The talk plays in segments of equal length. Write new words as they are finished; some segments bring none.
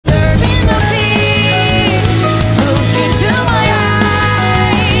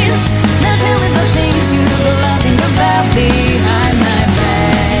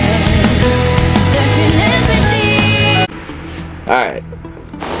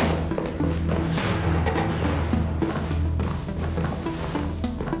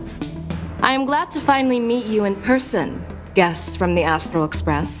I am glad to finally meet you in person, guests from the Astral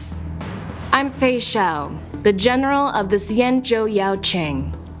Express. I'm Fei Xiao, the general of the Xianzhou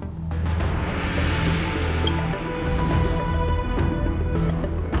Yaoqing.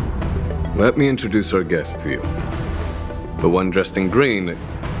 Let me introduce our guest to you. The one dressed in green.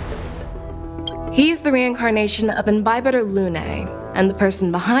 He's the reincarnation of Imbibitor Lune, and the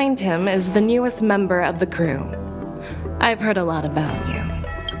person behind him is the newest member of the crew. I've heard a lot about you.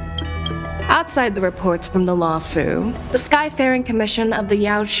 Outside the reports from the Law Fu, the Skyfaring Commission of the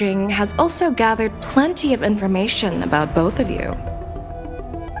Yaoqing has also gathered plenty of information about both of you.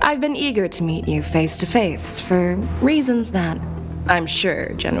 I've been eager to meet you face to face for reasons that I'm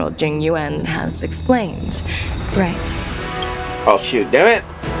sure General Jing Yuan has explained, right? Oh shoot, damn it!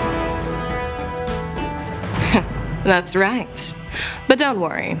 That's right. But don't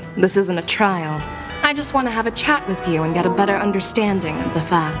worry, this isn't a trial. I just want to have a chat with you and get a better understanding of the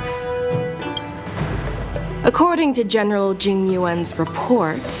facts. According to General Jing Yuan's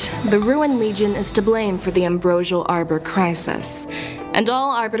report, the Ruin Legion is to blame for the Ambrosial Arbor crisis, and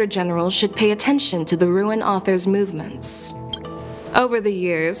all Arbiter Generals should pay attention to the Ruin Author's movements. Over the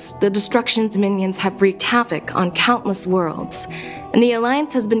years, the Destruction's minions have wreaked havoc on countless worlds, and the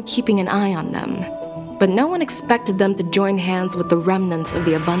Alliance has been keeping an eye on them. But no one expected them to join hands with the remnants of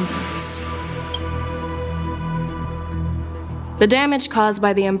the Abundance. The damage caused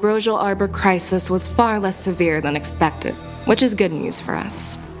by the Ambrosial Arbor crisis was far less severe than expected, which is good news for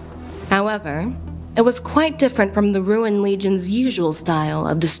us. However, it was quite different from the Ruin Legion's usual style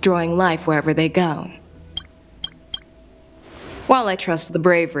of destroying life wherever they go. While I trust the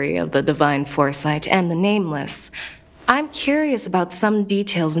bravery of the Divine Foresight and the Nameless, I'm curious about some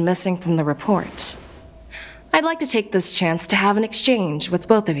details missing from the report. I'd like to take this chance to have an exchange with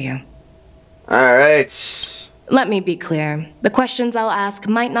both of you. Alright. Let me be clear. The questions I'll ask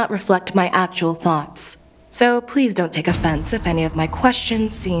might not reflect my actual thoughts, so please don't take offense if any of my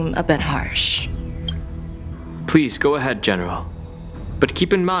questions seem a bit harsh. Please go ahead, General. But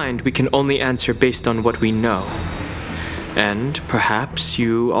keep in mind we can only answer based on what we know. And perhaps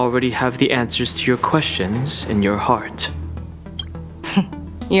you already have the answers to your questions in your heart.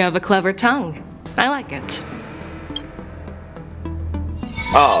 You have a clever tongue. I like it.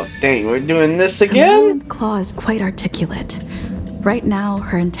 Oh, dang, we're doing this The again? Merlin's claw is quite articulate. Right now,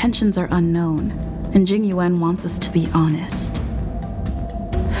 her intentions are unknown, and Jing Yuan wants us to be honest.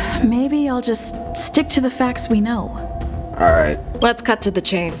 Maybe I'll just stick to the facts we know. Alright. Let's cut to the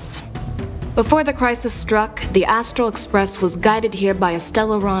chase. Before the crisis struck, the Astral Express was guided here by a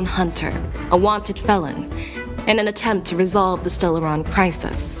Stellaron hunter, a wanted felon, in an attempt to resolve the Stellaron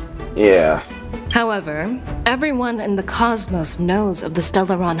crisis. Yeah. However, everyone in the cosmos knows of the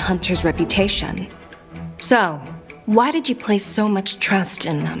Stellaron hunter's reputation. So, why did you place so much trust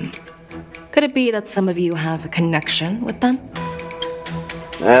in them? Could it be that some of you have a connection with them?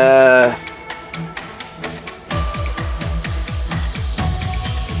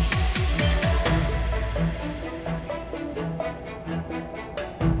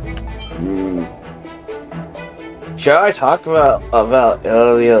 Should I talk about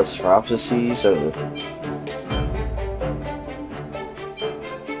Elio's prophecies or...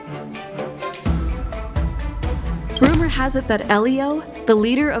 Rumor has it that Elio, the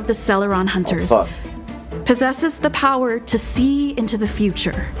leader of the Stellaron Hunters, possesses the power to see into the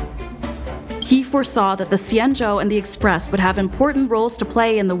future. He foresaw that the Xianzhou and the Express would have important roles to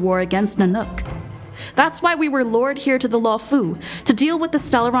play in the war against Nanook. That's why we were lured here to the Law Fu, to deal with the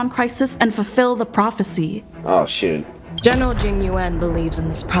Stellaron crisis and fulfill the prophecy. Oh, shoot. General Jing Yuan believes in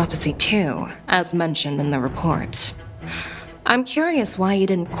this prophecy too, as mentioned in the report. I'm curious why you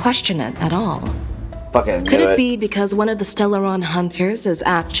didn't question it at all. Fucking Could it be because one of the Stellaron hunters is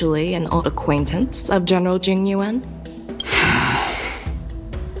actually an old acquaintance of General Jing Yuan?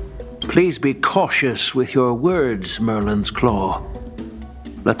 Please be cautious with your words, Merlin's Claw.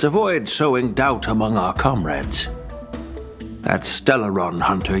 Let's avoid sowing doubt among our comrades. That Stellaron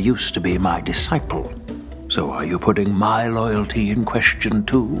hunter used to be my disciple. So are you putting my loyalty in question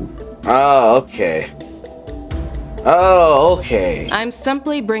too? Oh, okay. Oh, okay. I'm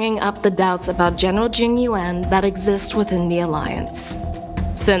simply bringing up the doubts about General Jing Yuan that exist within the Alliance.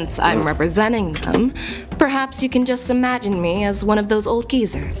 Since I'm representing them, perhaps you can just imagine me as one of those old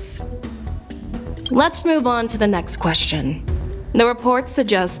geezers. Let's move on to the next question. The report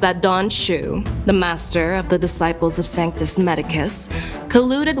suggests that Don Shu, the master of the Disciples of Sanctus Medicus,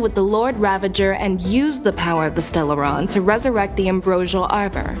 colluded with the Lord Ravager and used the power of the Stellaron to resurrect the Ambrosial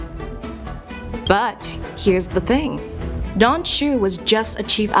Arbor. But here's the thing. Don Shu was just a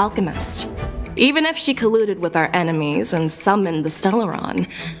chief alchemist. Even if she colluded with our enemies and summoned the Stellaron,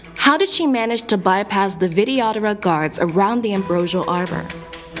 how did she manage to bypass the Videodara guards around the Ambrosial Arbor?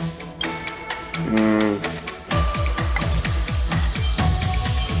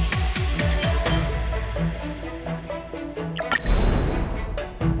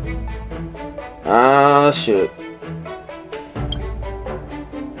 Ah, shoot.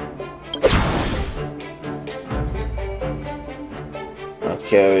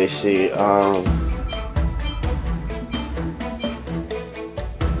 Okay, we see,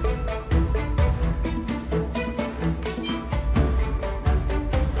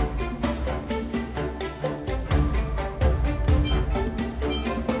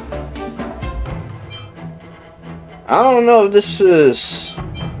 I don't know if this is...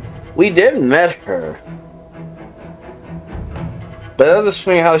 We did met her. But I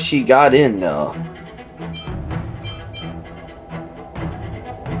understand how she got in, though.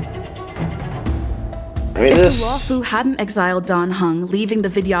 I mean, if the Lawfu hadn't exiled Dan Heng, leaving the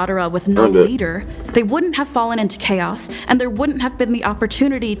Vidyadhara with no leader, they wouldn't have fallen into chaos, and there wouldn't have been the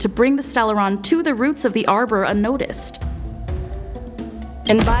opportunity to bring the Stellaron to the roots of the Arbor unnoticed.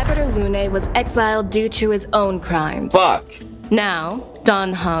 Imbibitor Lune was exiled due to his own crimes. Fuck. Now,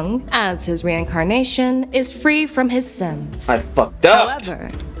 Dan Heng, as his reincarnation, is free from his sins. I fucked up.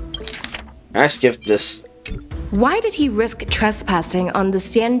 However, I skipped this. why did he risk trespassing on the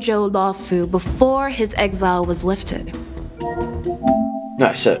Xianzhou Lawfu before his exile was lifted? No,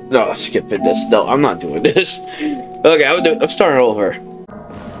 I said, no, I'm skipping this. No, I'm not doing this. Okay, I'm starting over.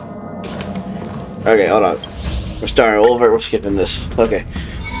 Okay, hold on. We're starting over, we're skipping this. Okay.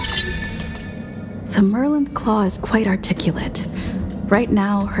 So Merlin's claw is quite articulate. Right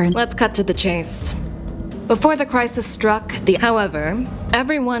now, her... Let's cut to the chase. Before the crisis struck, however,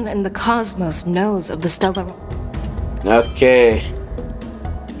 everyone in the cosmos knows of the stellar... Okay.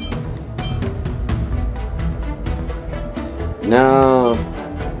 No.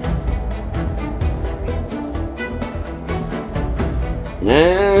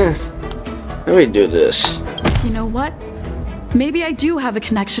 Nah. Let me do this. You know what? Maybe I do have a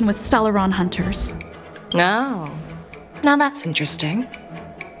connection with Stellaron hunters. Oh. Now that's interesting.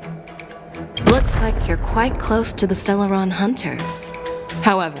 Looks like you're quite close to the Stellaron hunters.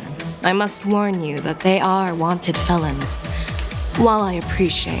 However, I must warn you that they are wanted felons. While I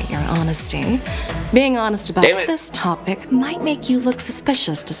appreciate your honesty, being honest about this topic might make you look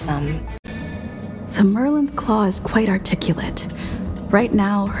suspicious to some. So Merlin's claw is quite articulate. Right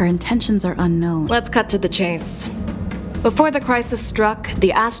now, her intentions are unknown. Let's cut to the chase. Before the crisis struck,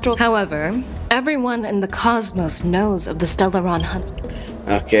 the astral... However, everyone in the cosmos knows of the Stellaron hunt.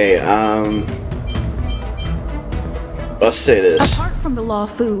 Okay, let's say this. Apart from the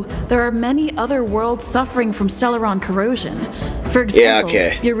Lawfu, there are many other worlds suffering from Stellaron corrosion. For example,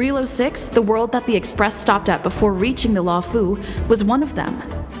 Eurilo 6, the world that the Express stopped at before reaching the Lawfu, was one of them.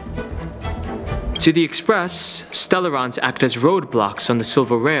 To the Express, Stellarons act as roadblocks on the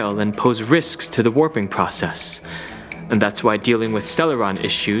Silver Rail and pose risks to the warping process. And that's why dealing with Stellaron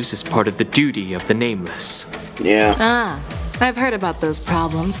issues is part of the duty of the Nameless. Yeah. Ah, I've heard about those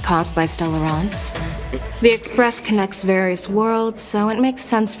problems caused by Stellarons. The Express connects various worlds, so it makes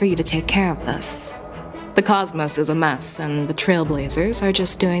sense for you to take care of this. The cosmos is a mess, and the Trailblazers are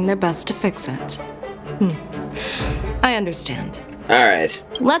just doing their best to fix it. I understand. Alright.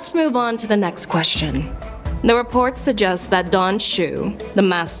 Let's move on to the next question. The reports suggest that Don Shu, the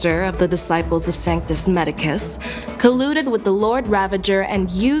master of the disciples of Sanctus Medicus, colluded with the Lord Ravager and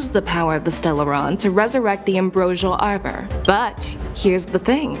used the power of the Stellaron to resurrect the Ambrosial Arbor. But here's the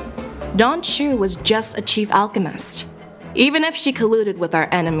thing. Don Shu was just a chief alchemist. Even if she colluded with our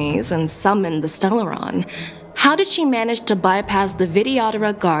enemies and summoned the Stellaron, how did she manage to bypass the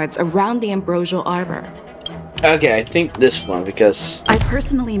Videodara guards around the Ambrosial Arbor? Okay, I think this one, because... I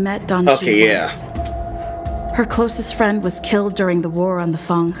personally met Don Shu once. Her closest friend was killed during the war on the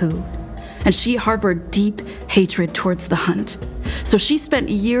Fanghu, and she harbored deep hatred towards the hunt. So she spent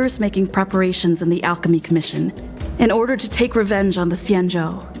years making preparations in the Alchemy Commission in order to take revenge on the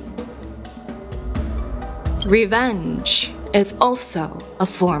Xianzhou. Revenge is also a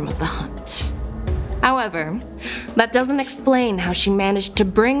form of the hunt. However, that doesn't explain how she managed to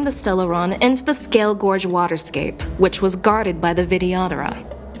bring the Stellaron into the Scale Gorge waterscape, which was guarded by the Videodara.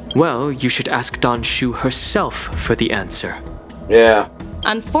 Well, you should ask Don Shu herself for the answer. Yeah.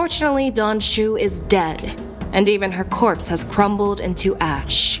 Unfortunately, Don Shu is dead, and even her corpse has crumbled into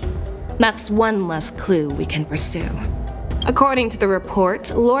ash. That's one less clue we can pursue. According to the report,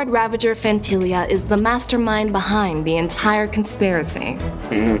 Lord Ravager Fantilia is the mastermind behind the entire conspiracy.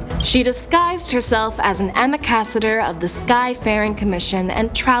 She disguised herself as an ambassador of the Skyfaring Commission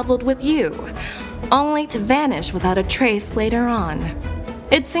and traveled with you, only to vanish without a trace later on.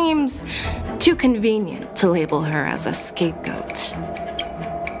 It seems too convenient to label her as a scapegoat.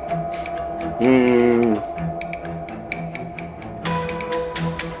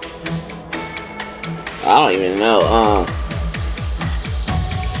 I don't even know.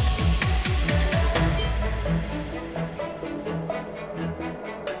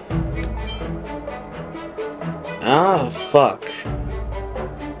 Oh, fuck.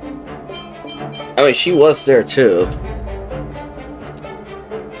 I mean, she was there too.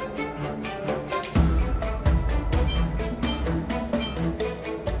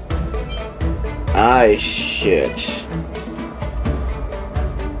 Ah, shit.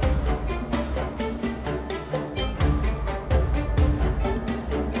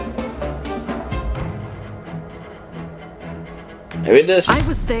 Maybe this? I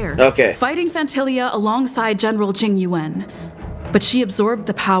was there, okay, fighting Fantilia alongside General Jing Yuan. But she absorbed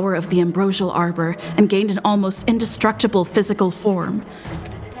the power of the ambrosial arbor and gained an almost indestructible physical form.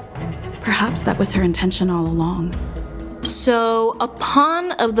 Perhaps that was her intention all along. So, a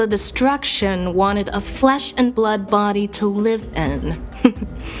pawn of the destruction wanted a flesh and blood body to live in.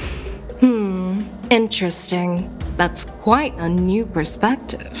 Interesting. That's quite a new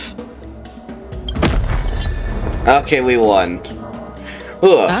perspective. Okay, we won.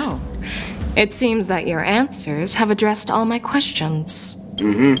 Ugh. Oh. It seems that your answers have addressed all my questions.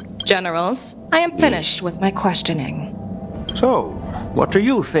 Generals, I am finished with my questioning. So, what do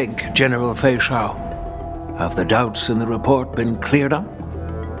you think, General Fei Shao? Have the doubts in the report been cleared up?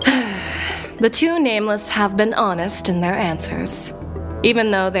 The two nameless have been honest in their answers.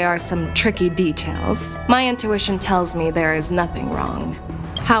 Even though there are some tricky details, my intuition tells me there is nothing wrong.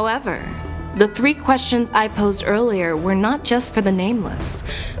 However, the 3 questions I posed earlier were not just for the nameless,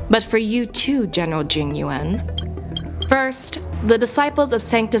 but for you too, General Jing Yuan. First, the disciples of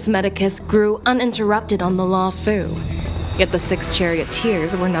Sanctus Medicus grew uninterrupted on the Law Fu, yet the 6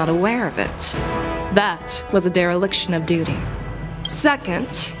 charioteers were not aware of it. That was a dereliction of duty.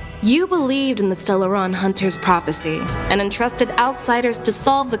 Second, you believed in the Stellaron Hunter's prophecy and entrusted outsiders to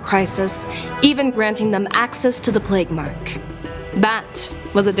solve the crisis, even granting them access to the plague mark. That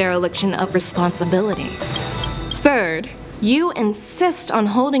was a dereliction of responsibility. Third, you insist on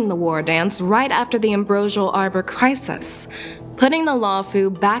holding the war dance right after the Ambrosial Arbor crisis, putting the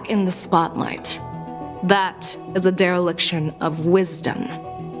Lawfu back in the spotlight. That is a dereliction of wisdom.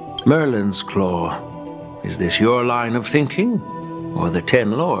 Merlin's Claw. Is this your line of thinking, or the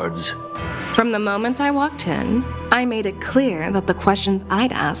 10 Lords? From the moment I walked in, I made it clear that the questions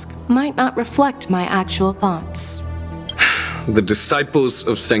I'd ask might not reflect my actual thoughts. The disciples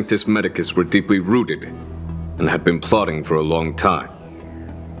of Sanctus Medicus were deeply rooted and had been plotting for a long time.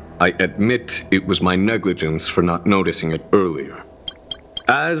 I admit it was my negligence for not noticing it earlier.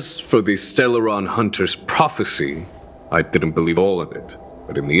 As for the Stellaron Hunter's prophecy, I didn't believe all of it,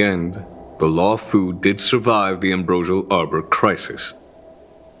 but in the end, the Law Fu did survive the Ambrosial Arbor crisis.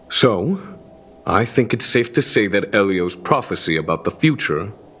 So, I think it's safe to say that Elio's prophecy about the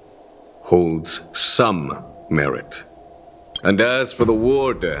future holds some merit. And as for the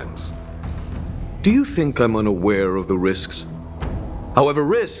war dance, do you think I'm unaware of the risks? However,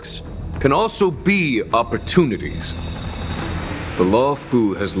 risks can also be opportunities. The Law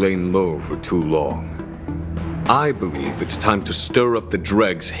Fu has lain low for too long. I believe it's time to stir up the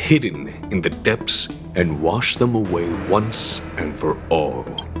dregs hidden in the depths and wash them away once and for all.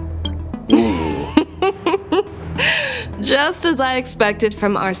 Just as I expected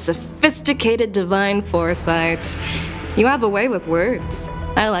from our sophisticated divine foresight. You have a way with words.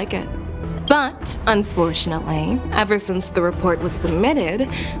 I like it. But, unfortunately, ever since the report was submitted,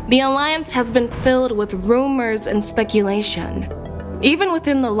 the Alliance has been filled with rumors and speculation. Even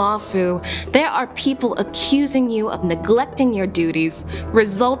within the Lawfu, there are people accusing you of neglecting your duties,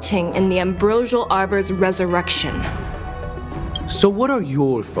 resulting in the Ambrosial Arbor's resurrection. So what are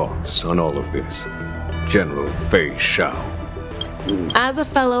your thoughts on all of this, General Fei Shao? As a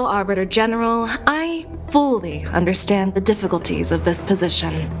fellow Arbiter General, I fully understand the difficulties of this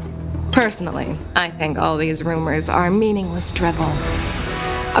position. Personally, I think all these rumors are meaningless drivel.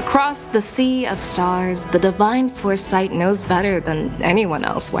 Across the sea of stars, the divine foresight knows better than anyone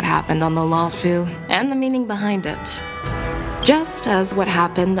else what happened on the Lawfu and the meaning behind it. Just as what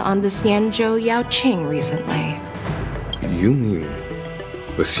happened on the Xianzhou Yaoqing recently. You mean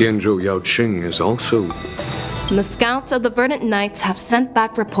the Xianzhou Yaoqing is also... The scouts of the Verdant Knights have sent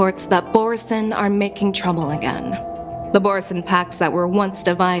back reports that Borisin are making trouble again. The Borisin packs that were once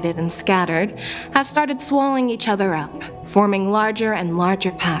divided and scattered have started swallowing each other up, forming larger and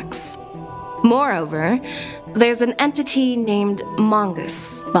larger packs. Moreover, there's an entity named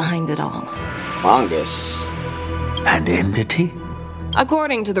Mongoose behind it all. Mongoose? An entity?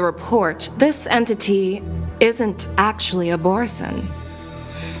 According to the report, this entity isn't actually a Borson.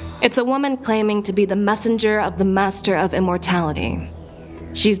 It's a woman claiming to be the messenger of the Master of Immortality.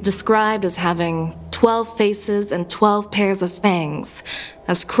 She's described as having 12 faces and 12 pairs of fangs,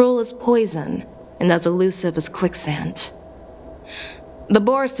 as cruel as poison, and as elusive as quicksand. The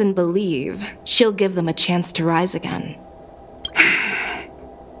Borson believe she'll give them a chance to rise again.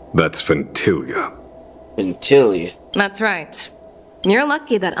 That's Ventilia. Ventilia? That's right. You're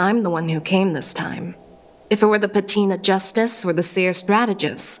lucky that I'm the one who came this time. If it were the Patina Justice or the Seer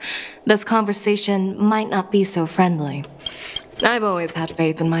Strategist, this conversation might not be so friendly. I've always had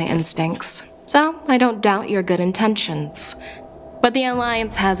faith in my instincts, so I don't doubt your good intentions. But the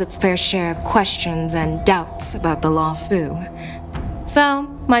Alliance has its fair share of questions and doubts about the Law Fu. So,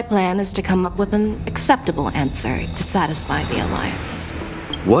 my plan is to come up with an acceptable answer to satisfy the Alliance.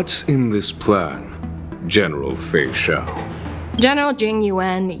 What's in this plan, General Fei Shao? General Jing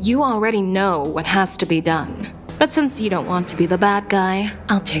Yuan, you already know what has to be done. But since you don't want to be the bad guy,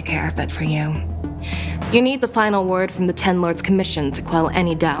 I'll take care of it for you. You need the final word from the Ten Lords Commission to quell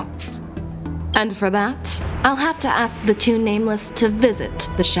any doubts. And for that, I'll have to ask the two Nameless to visit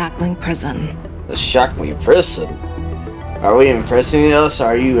the Shackling prison. The Shackling prison? Are we imprisoning us, or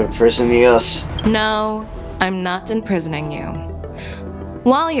are you imprisoning us? No, I'm not imprisoning you.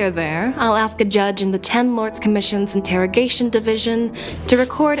 While you're there, I'll ask a judge in the Ten Lords Commission's Interrogation Division to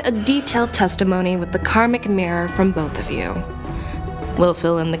record a detailed testimony with the karmic mirror from both of you. We'll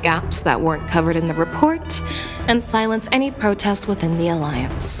fill in the gaps that weren't covered in the report, and silence any protests within the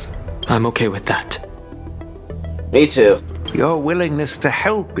Alliance. I'm okay with that. Me too. Your willingness to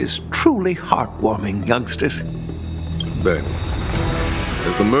help is truly heartwarming, youngsters. Then,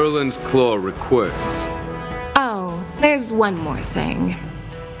 as the Merlin's Claw requests... Oh, there's one more thing.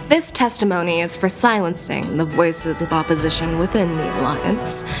 This testimony is for silencing the voices of opposition within the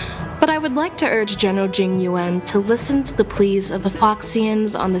Alliance, but I would like to urge General Jing Yuan to listen to the pleas of the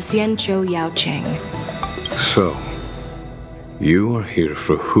Foxians on the Xianzhou Yaoqing. So, you are here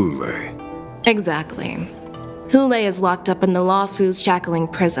for Hule. Exactly. Hule is locked up in the Law Fu's Shackling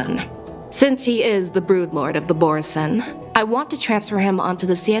prison. Since he is the broodlord of the Borson, I want to transfer him onto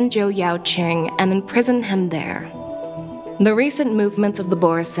the Xianzhou Yaoqing and imprison him there. The recent movements of the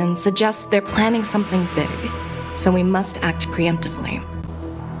Borson suggest they're planning something big, so we must act preemptively.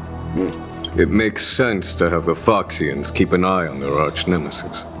 It makes sense to have the Foxians keep an eye on their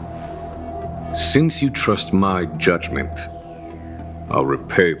arch-nemesis. Since you trust my judgment, I'll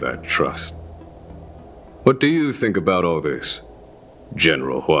repay that trust. What do you think about all this,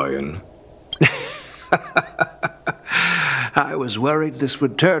 General Huayan? I was worried this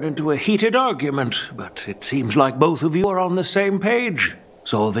would turn into a heated argument, but it seems like both of you are on the same page,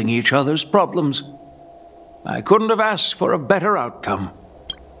 solving each other's problems. I couldn't have asked for a better outcome.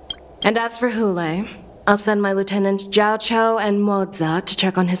 And as for Hule, I'll send my Lieutenants Zhao Chou and Moza to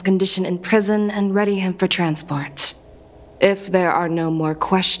check on his condition in prison and ready him for transport. If there are no more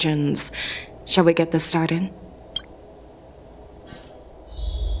questions, shall we get this started?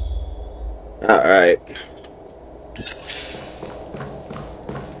 Alright.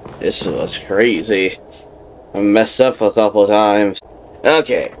 This was crazy. I messed up a couple times.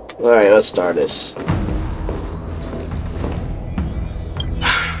 Okay. Alright, let's start this.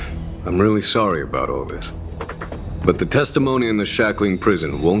 I'm really sorry about all this. But the testimony in the Shackling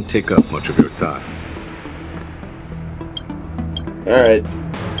prison won't take up much of your time. Alright.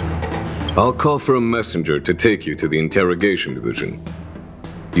 I'll call for a messenger to take you to the Interrogation Division.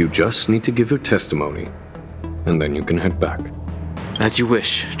 You just need to give your testimony, and then you can head back. As you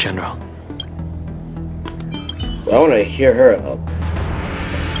wish, General. I want to hear her out.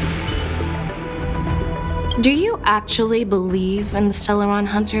 Do you actually believe in the Stellaron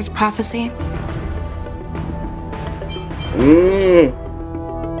Hunter's prophecy? I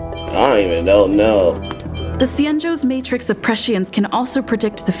don't even know. The Xianzhou's matrix of prescience can also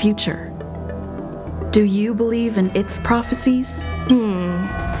predict the future. Do you believe in its prophecies?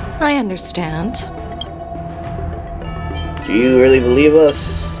 I understand. Do you really believe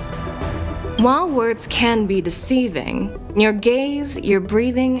us? While words can be deceiving, your gaze, your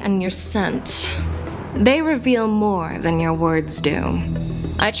breathing, and your scent, they reveal more than your words do.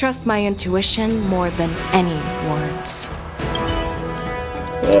 I trust my intuition more than any words.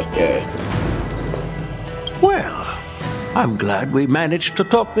 Okay. Well, I'm glad we managed to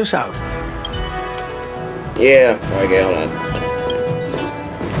talk this out. Yeah, okay, hold on.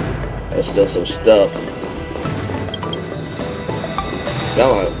 There's still some stuff.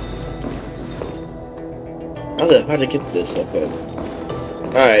 Come on. How to get this open?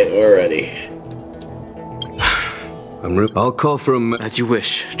 Alright, we're ready. I'll call from... As you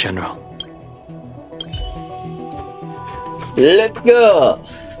wish, General. Let's go!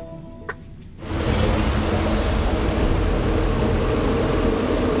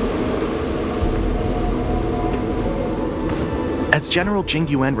 As General Jing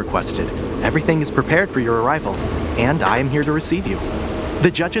Yuan requested, everything is prepared for your arrival, and I am here to receive you. The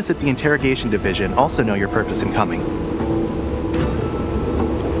judges at the Interrogation Division also know your purpose in coming.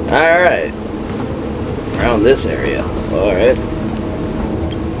 Alright. Around this area. Alright.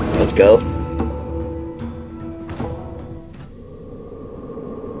 Let's go.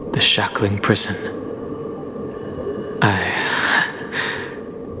 The Shackling prison. I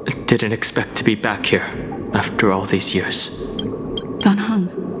didn't expect to be back here after all these years. Don Hung.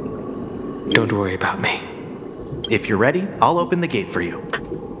 Don't worry about me. If you're ready, I'll open the gate for you.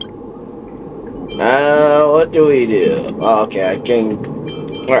 What do we do? Oh, okay, I can...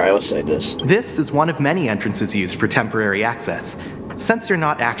 Alright, let's say this. This is one of many entrances used for temporary access. Since you're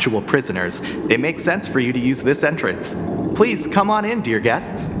not actual prisoners, it makes sense for you to use this entrance. Please come on in, dear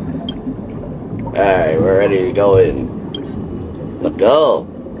guests. Alright, we're ready to go in. Let's go.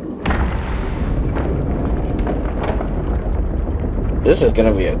 This is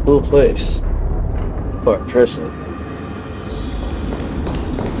gonna be a cool place for a prison.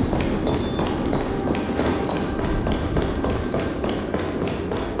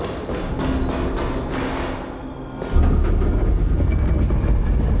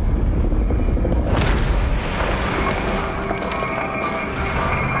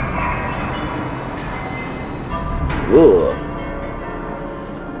 Ooh.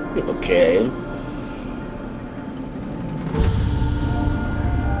 Okay.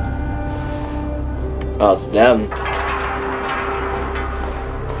 Oh, it's them.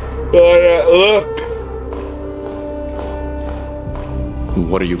 Oh, yeah, look!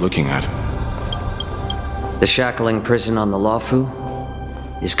 What are you looking at? The Shackling prison on the Luofu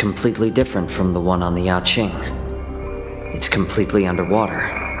is completely different from the one on the Yaoqing. It's completely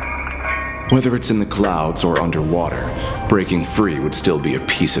underwater. Whether it's in the clouds or underwater, breaking free would still be a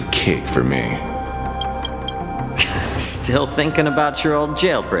piece of cake for me. Still thinking about your old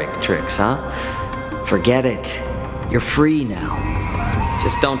jailbreak tricks, huh? Forget it. You're free now.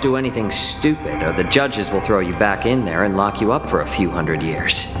 Just don't do anything stupid, or the judges will throw you back in there and lock you up for a few hundred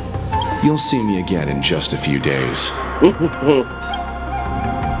years. You'll see me again in just a few days.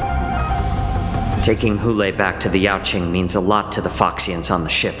 Taking Hule back to the Yaoqing means a lot to the Foxians on the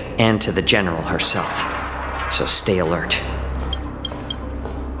ship, and to the General herself. So stay alert.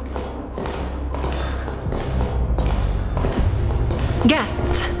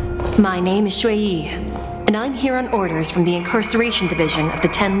 Guests, my name is Shui Yi, and I'm here on orders from the Incarceration Division of the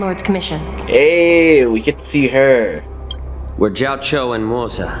Ten Lords Commission. Hey, we get to see her. We're Jiao Chou and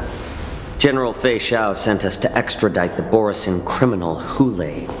Moza. General Fei Xiao sent us to extradite the Borisin criminal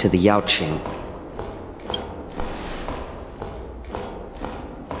Hule to the Yaoqing.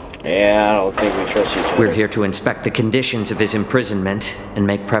 Yeah, I don't think we trust each other. We're here to inspect the conditions of his imprisonment and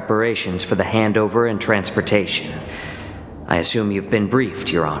make preparations for the handover and transportation. I assume you've been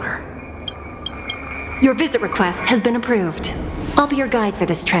briefed, Your Honor. Your visit request has been approved. I'll be your guide for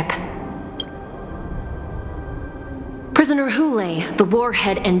this trip. Prisoner Hule, the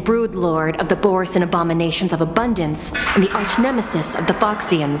warhead and brood lord of the Borisin abominations of abundance and the arch-nemesis of the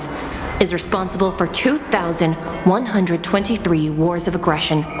Foxians, is responsible for 2,123 wars of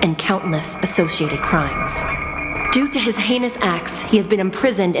aggression and countless associated crimes. Due to his heinous acts, he has been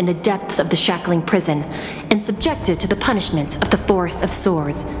imprisoned in the depths of the Shackling prison and subjected to the punishment of the Forest of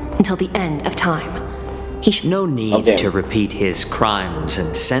Swords until the end of time. No need to repeat his crimes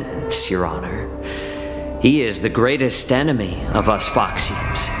and sentence, Your Honor. He is the greatest enemy of us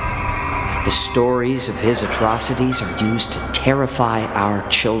Foxians. The stories of his atrocities are used to terrify our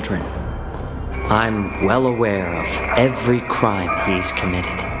children. I'm well aware of every crime he's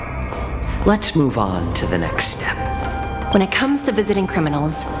committed. Let's move on to the next step. When it comes to visiting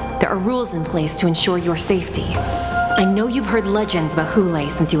criminals, there are rules in place to ensure your safety. I know you've heard legends about Hule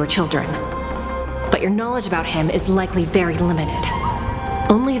since you were children, but your knowledge about him is likely very limited.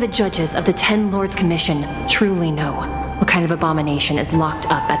 Only the judges of the Ten Lords Commission truly know what kind of abomination is locked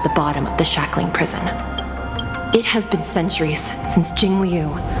up at the bottom of the Shackling prison. It has been centuries since Jing Liu,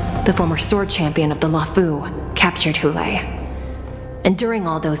 the former sword champion of the Luofu, captured Hule. And during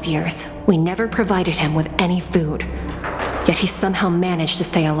all those years, we never provided him with any food, yet he somehow managed to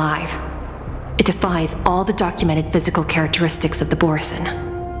stay alive. It defies all the documented physical characteristics of the Borisin.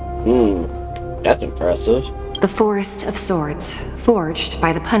 That's impressive. The Forest of Swords, forged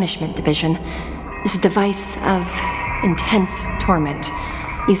by the Punishment Division, is a device of intense torment,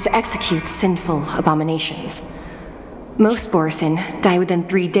 used to execute sinful abominations. Most Borisin die within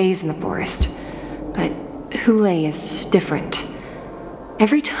 3 days in the forest, but Hule is different.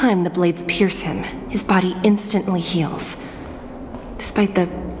 Every time the blades pierce him, his body instantly heals. Despite the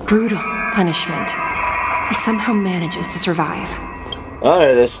brutal punishment, he somehow manages to survive.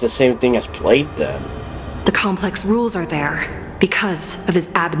 Oh, that's the same thing as Blade then. The complex rules are there because of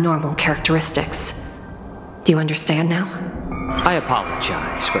his abnormal characteristics. Do you understand now? I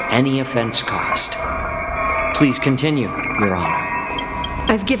apologize for any offense caused. Please continue, Your Honor.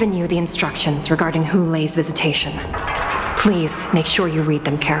 I've given you the instructions regarding Hule's visitation. Please make sure you read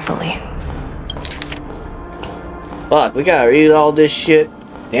them carefully. Fuck, we gotta read all this shit.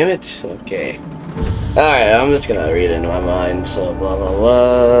 Damn it. Okay. Alright, I'm just gonna read it in my mind. So, blah blah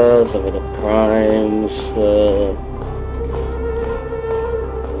blah. Some of the crimes.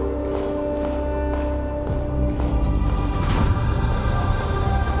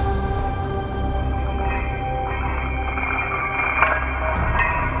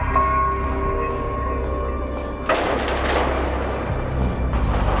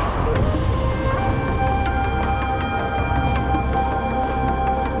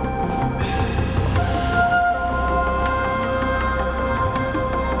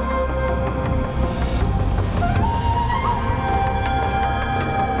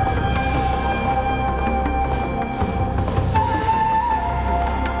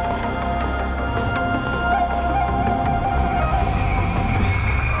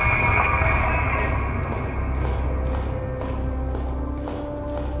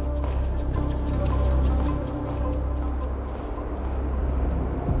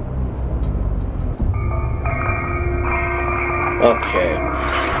 Okay.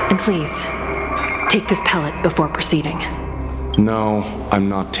 And please, take this pellet before proceeding. No, I'm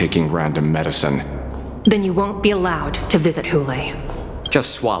not taking random medicine. Then you won't be allowed to visit Hule.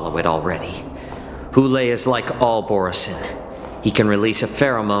 Just swallow it already. Hule is like all Borisin. He can release a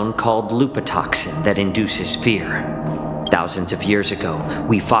pheromone called lupatoxin that induces fear. Thousands of years ago,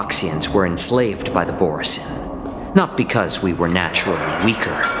 we Foxians were enslaved by the Borisin. Not because we were naturally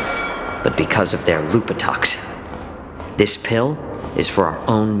weaker, but because of their lupatoxin. This pill is for our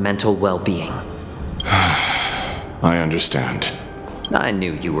own mental well-being. I understand. I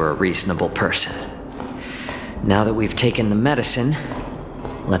knew you were a reasonable person. Now that we've taken the medicine,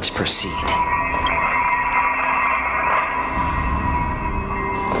 let's proceed.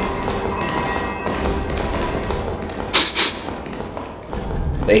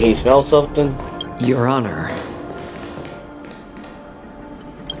 Did he smell something? Your Honor.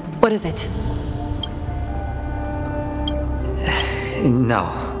 What is it? No,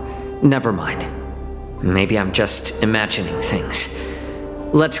 never mind. Maybe I'm just imagining things.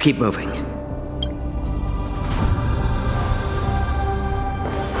 Let's keep moving.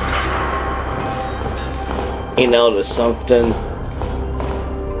 He noticed something.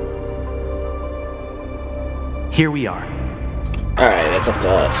 Here we are. Alright, that's up to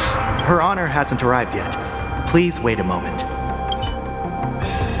us. Her Honor hasn't arrived yet. Please wait a moment.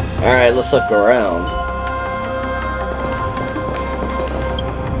 Alright, let's look around.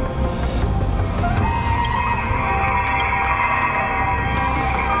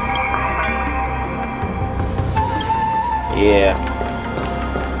 Yeah.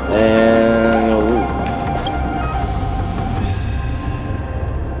 And...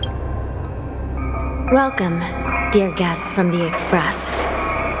 Welcome, dear guests from the Express.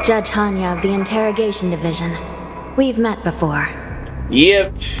 Judge Hanya of the Interrogation Division. We've met before.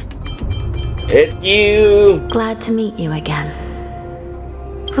 Yep. It's you. Glad to meet you again.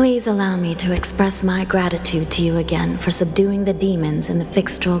 Please allow me to express my gratitude to you again for subduing the demons in the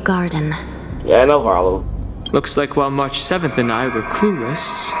Fixtral Garden. Yeah, no problem. Looks like while March 7th and I were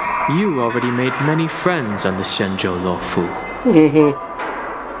clueless, you already made many friends on the Shenzhou Luofu.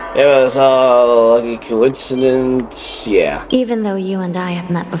 It was a lucky coincidence, yeah. Even though you and I have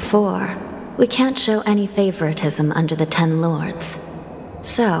met before, we can't show any favoritism under the Ten Lords.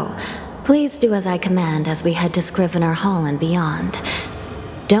 So, please do as I command as we head to Scrivener Hall and beyond.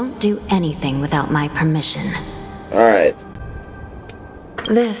 Don't do anything without my permission. Alright.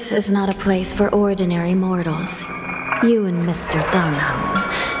 This is not a place for ordinary mortals. You and Mr.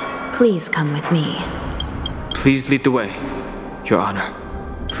 Danghong, please come with me. Please lead the way, Your Honor.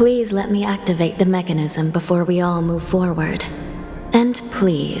 Please let me activate the mechanism before we all move forward. And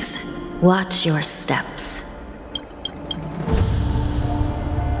please, watch your steps.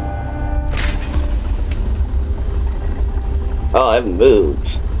 Oh, I haven't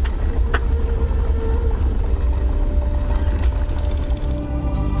moved.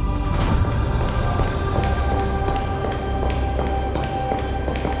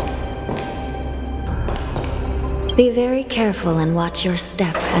 Be very careful and watch your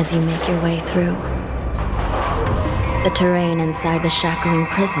step as you make your way through. The terrain inside the Shackling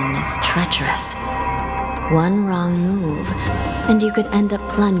prison is treacherous. One wrong move, and you could end up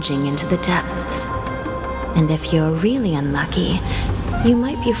plunging into the depths. And if you're really unlucky, you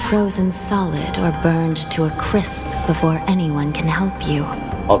might be frozen solid or burned to a crisp before anyone can help you.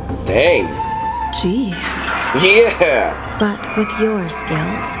 Oh, dang. Gee. Yeah! But with your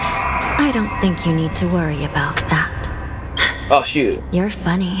skills, I don't think you need to worry about that. Oh, shoot. You're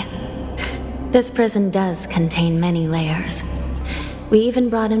funny. This prison does contain many layers. We even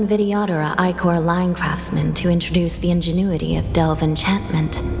brought in Videodora Icor line craftsmen to introduce the ingenuity of delve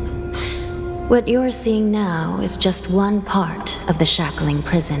enchantment. What you're seeing now is just one part of the Shackling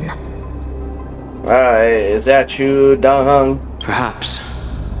prison. Alright, is that true, Dong? Perhaps.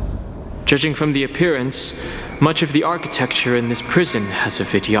 Judging from the appearance, much of the architecture in this prison has a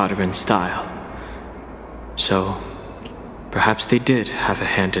Vidyadoran style. So, perhaps they did have a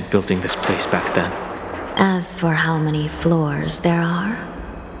hand in building this place back then. As for how many floors there are,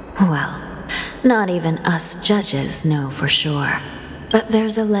 well, not even us judges know for sure. But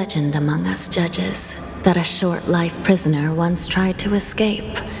there's a legend among us judges that a short-life prisoner once tried to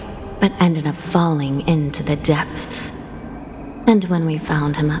escape, but ended up falling into the depths. And when we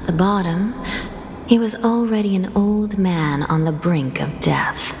found him at the bottom, he was already an old man on the brink of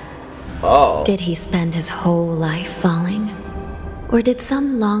death. Oh. Did he spend his whole life falling? Or did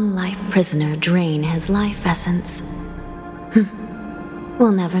some long-life prisoner drain his life essence?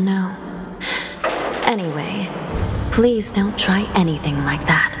 We'll never know. Anyway, please don't try anything like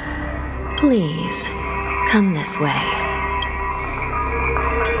that. Please, come this way.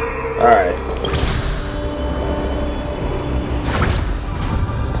 Alright.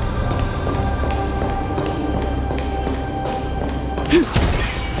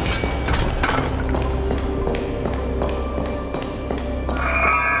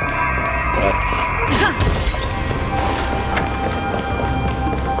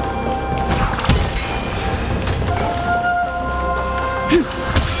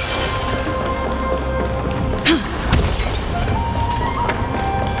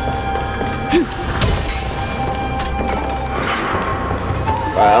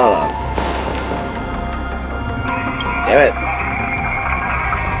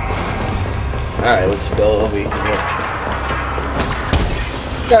 Alright, let's go over here.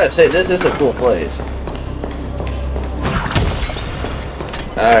 Gotta say, this is a cool place.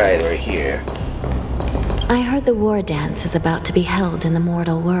 Alright, we're here. I heard the war dance is about to be held in the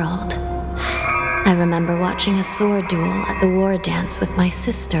mortal world. I remember watching a sword duel at the war dance with my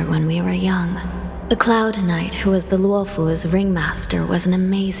sister when we were young. The Cloud Knight, who was the Luofu's ringmaster, was an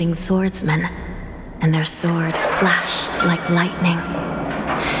amazing swordsman, and their sword flashed like lightning.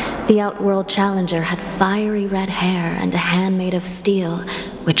 The Outworld Challenger had fiery red hair and a hand made of steel,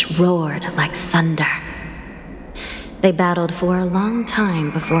 which roared like thunder. They battled for a long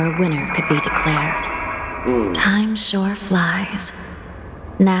time before a winner could be declared. Time sure flies.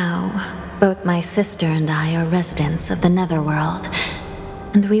 Now, both my sister and I are residents of the Netherworld,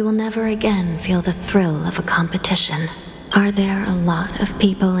 and we will never again feel the thrill of a competition. Are there a lot of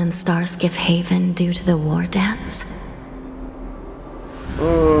people in Starskiff Haven due to the war dance?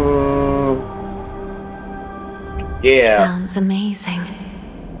 Yeah. Sounds amazing.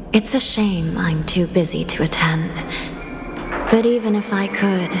 It's a shame I'm too busy to attend. But even if I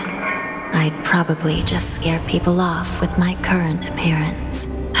could, I'd probably just scare people off with my current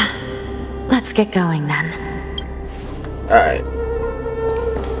appearance. Let's get going then. Alright.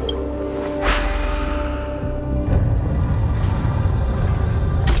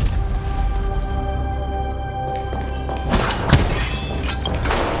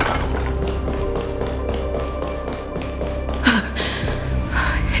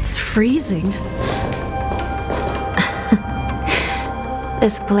 Freezing.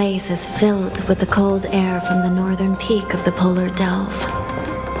 This place is filled with the cold air from the northern peak of the polar delve.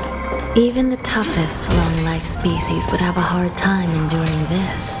 Even the toughest long-life species would have a hard time enduring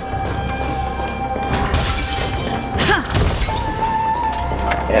this.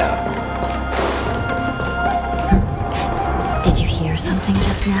 Yeah. Did you hear something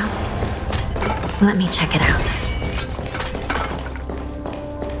just now? Let me check it out.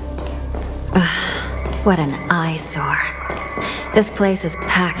 What an eyesore. This place is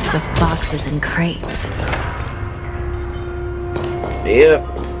packed with boxes and crates. Yep.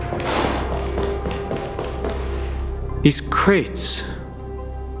 These crates,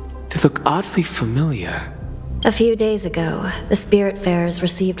 they look oddly familiar. A few days ago, the Spiritfarers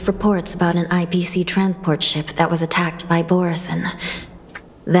received reports about an IPC transport ship that was attacked by Borison.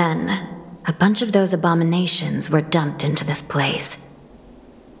 Then, a bunch of those abominations were dumped into this place.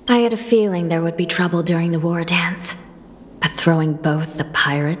 I had a feeling there would be trouble during the war dance, but throwing both the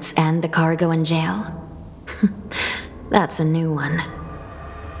pirates and the cargo in jail? That's a new one.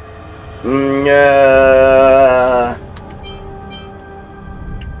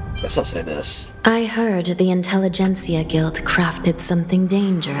 Guess I'll say this. I heard the Intelligentsia Guild crafted something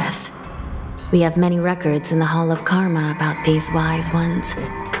dangerous. We have many records in the Hall of Karma about these wise ones.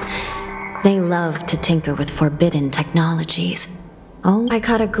 They love to tinker with forbidden technologies. Oh, I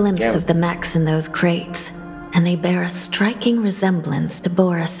caught a glimpse of the mechs in those crates, and they bear a striking resemblance to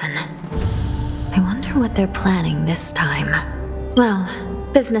Borison. I wonder what they're planning this time. Well,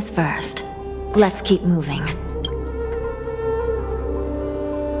 business first. Let's keep moving.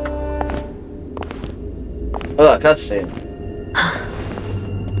 Oh, cutscene.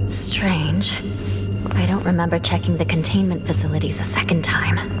 Strange. I don't remember checking the containment facilities a second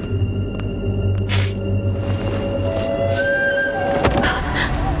time.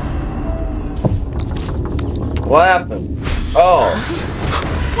 What happened? Oh.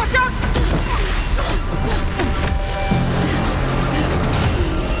 Watch out!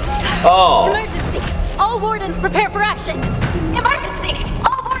 Oh. Emergency! All wardens prepare for action! Emergency!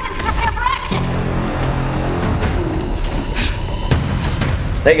 All wardens prepare for action!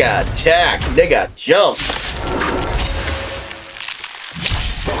 They got attacked. They got jumped.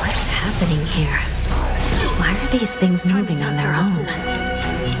 What's happening here? Why are these things moving on their own?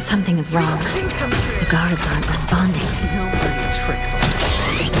 Something is wrong. The guards aren't responding.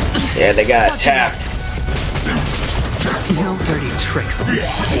 Yeah, they got attacked. No dirty tricks on this.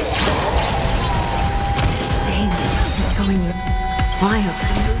 This thing is going wild,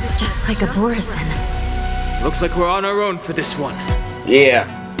 just like a Borison. Looks like we're on our own for this one. Yeah.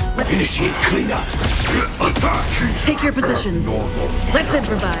 Initiate cleanup. Attack. Take your positions. Let's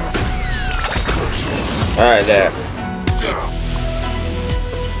improvise. Alright, there.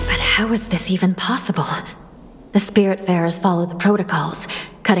 But how is this even possible? The Spiritfarers follow the protocols,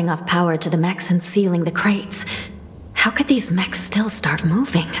 cutting off power to the mechs and sealing the crates. How could these mechs still start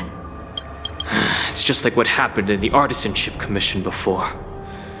moving? It's just like what happened in the Artisanship Commission before.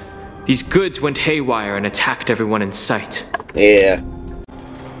 These goods went haywire and attacked everyone in sight. Yeah.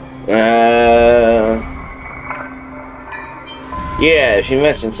 Yeah, she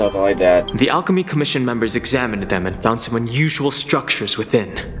mentioned something like that. The Alchemy Commission members examined them and found some unusual structures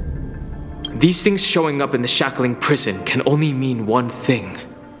within. These things showing up in the Shackling prison can only mean one thing.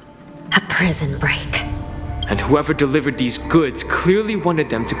 A prison break. And whoever delivered these goods clearly wanted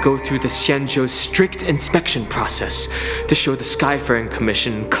them to go through the Xianzhou's strict inspection process to show the Skyfaring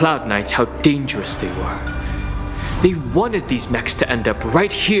Commission and Cloud Knights how dangerous they were. They wanted these mechs to end up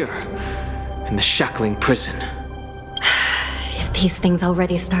right here, in the Shackling prison. If these things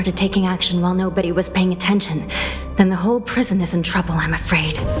already started taking action while nobody was paying attention, then the whole prison is in trouble, I'm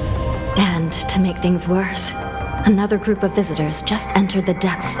afraid. And to make things worse, another group of visitors just entered the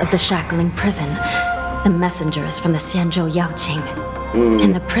depths of the Shackling prison. The messengers from the Xianzhou Yaoqing.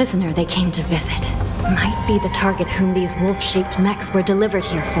 And the prisoner they came to visit might be the target whom these wolf-shaped mechs were delivered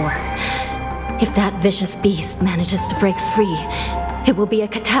here for. If that vicious beast manages to break free, it will be a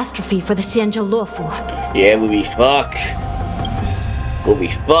catastrophe for the Xianzhou Luofu. Yeah, we'll be fuck. We'll be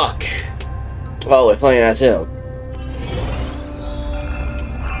fuck. Oh, we're playing as him.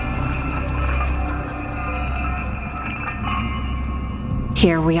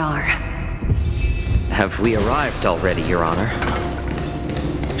 Here we are. Have we arrived already, Your Honor?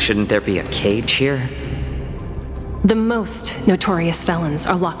 Shouldn't there be a cage here? The most notorious felons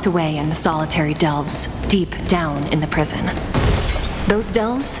are locked away in the solitary delves, deep down in the prison. Those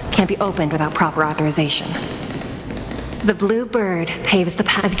delves can't be opened without proper authorization. The blue bird paves the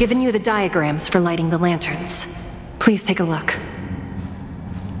path. I've given you the diagrams for lighting the lanterns. Please take a look.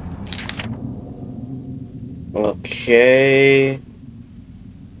 Okay.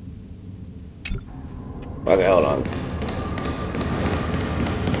 Okay, hold on.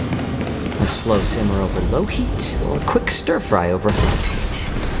 A slow simmer over low heat, or a quick stir fry over high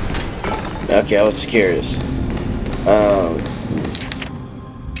heat? Okay, I was curious.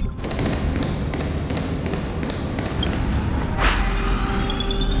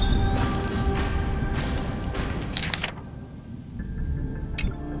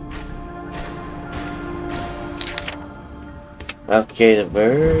 Okay, the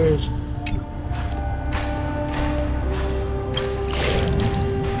birds.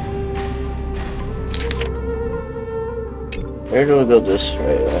 Where do we go this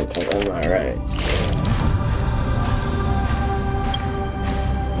way? Am I right?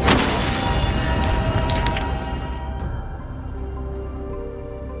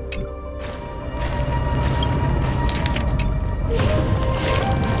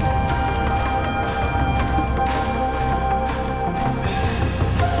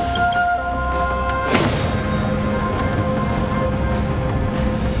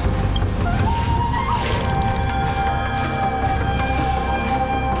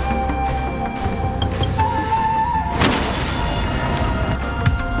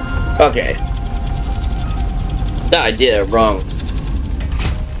 Okay. No, I did it wrong.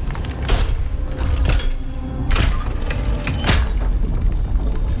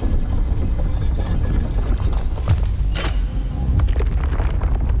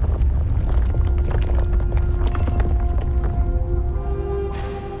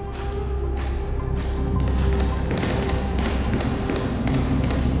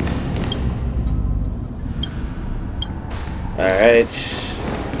 Alright.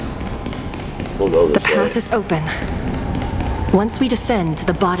 We'll go this way. The path is open. Once we descend to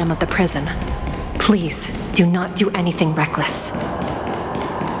the bottom of the prison, please do not do anything reckless.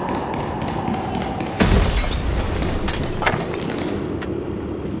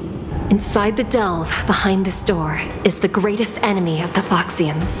 Inside the delve behind this door is the greatest enemy of the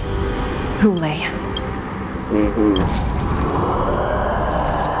Foxians, Hule.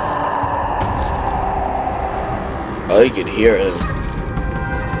 Oh, you can hear him.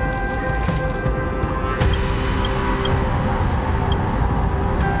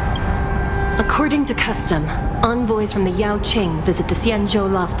 According to custom, envoys from the Yao Qing visit the Xianzhou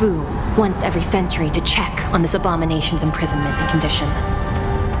La Fu once every century to check on this abomination's imprisonment and condition.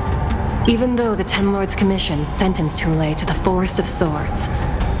 Even though the Ten Lords Commission sentenced Hule to the Forest of Swords,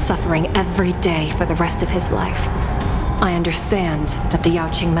 suffering every day for the rest of his life, I understand that the Yao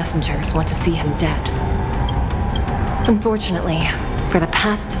Qing messengers want to see him dead. Unfortunately, for the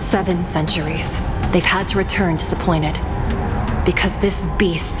past 7 centuries, they've had to return disappointed, because this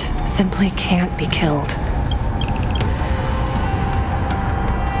beast simply can't be killed.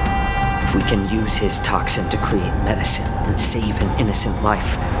 If we can use his toxin to create medicine and save an innocent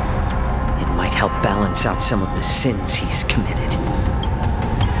life, it might help balance out some of the sins he's committed.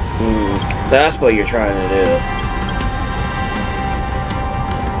 That's what you're trying to do.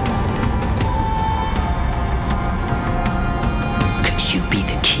 Could you be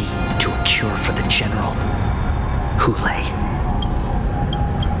the key to a cure for the General? Hule.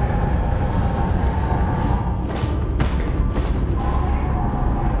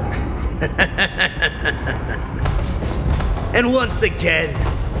 And once again,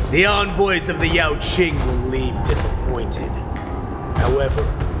 the envoys of the Yao Qing will leave disappointed. However,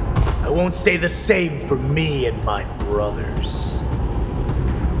 I won't say the same for me and my brothers.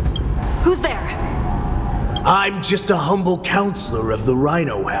 Who's there? I'm just a humble counselor of the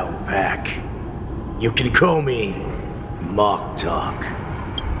Rhino Hound Pack. You can call me Mock Talk.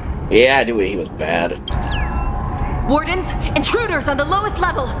 Yeah, I knew he was bad. Wardens, intruders on the lowest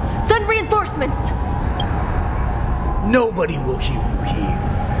level! Send reinforcements! Nobody will hear you here,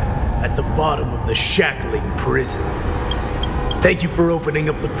 at the bottom of the Shackling prison. Thank you for opening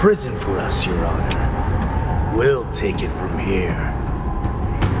up the prison for us, Your Honor. We'll take it from here.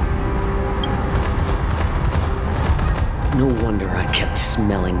 No wonder I kept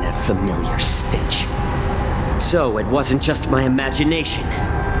smelling that familiar stench. So it wasn't just my imagination.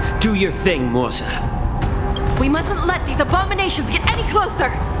 Do your thing, Morza. We mustn't let these abominations get any closer!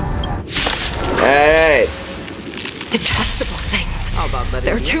 Hey! Detestable things.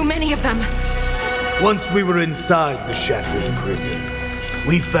 There are too many of them. Once we were inside the Shackling prison,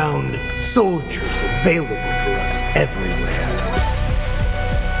 we found soldiers available for us everywhere.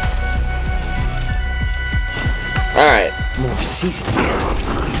 Alright. More seasoning.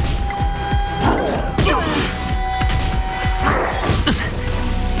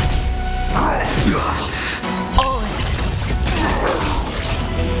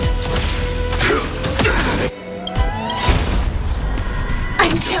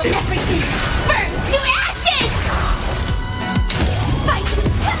 Until everything burns to ashes! Fight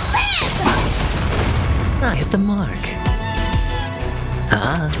to live! I hit the mark.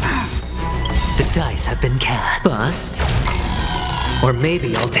 The dice have been cast. Bust. Or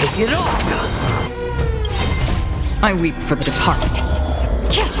maybe I'll take it all. I weep for the departed.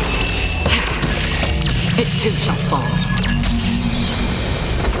 It too shall fall.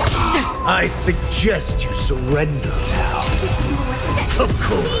 I suggest you surrender now. Of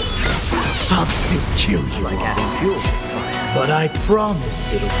course, I'll still kill you, like adding fuel to the fire. But I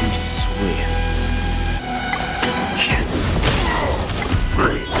promise it'll be swift.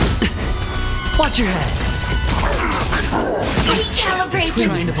 Watch your head. Recalibrating.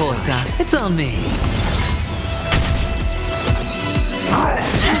 Trying to pull it fast. It's on me.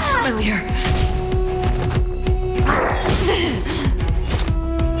 Familiar.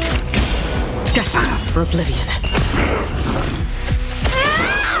 Destined for oblivion.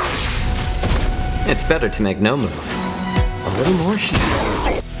 It's better to make no move. A little more heat.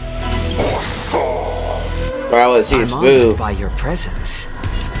 I want to see his I'm move. honored by your presence.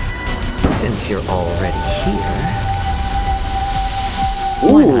 Since you're already here,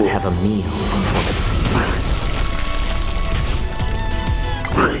 why not have have a meal before.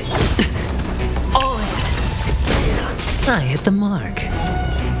 Oh, I hit the mark.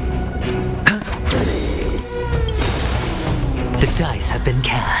 The dice have been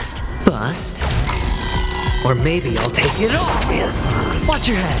cast. Bust. Or maybe I'll take it all. Watch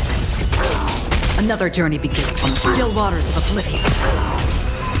your head. Another journey begins on the still waters of oblivion.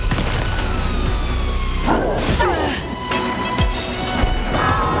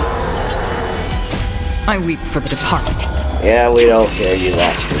 I weep for the departed. Yeah, we don't care, you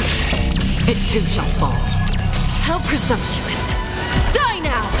lost it. It too shall fall. How presumptuous. Die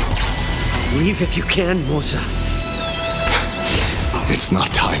now! Leave if you can, Moza. It's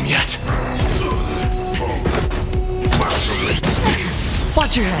not time yet.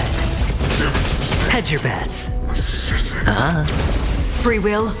 Watch your head. Hedge your bets. Free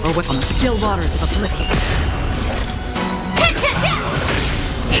will or what on the still waters of oblivion.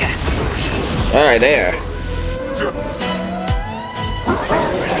 Alright, there.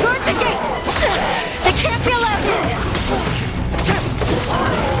 Guard the gate! They can't be allowed in!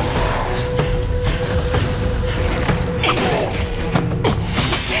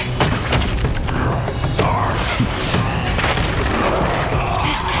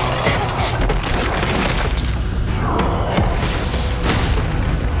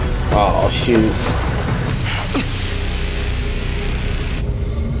 Oh, shoot.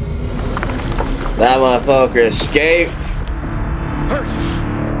 That motherfucker escaped.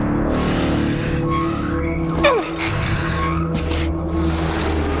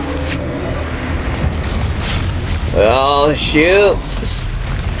 Oh, shoot.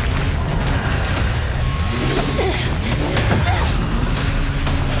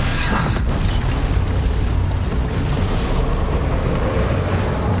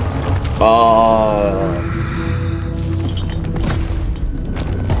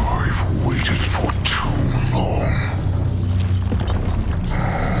 I've waited for too long.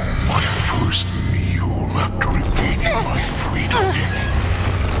 My first meal after regaining my freedom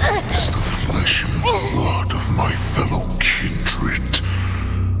is the flesh and blood of my fellow kindred.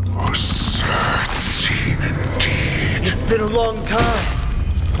 A sad scene indeed. It's been a long time,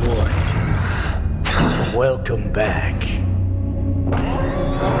 boy. Welcome back.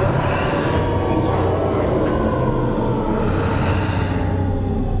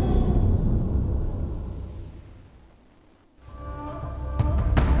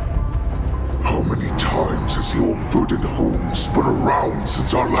 How many times has the old verdant home spun around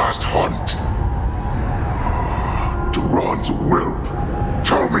since our last hunt? Duran's whelp,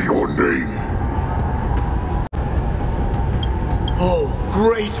 tell me your name. Oh,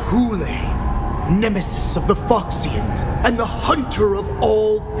 great Hule, nemesis of the Foxians and the hunter of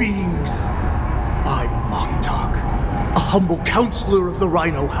all beings. I'm Moktok, a humble counselor of the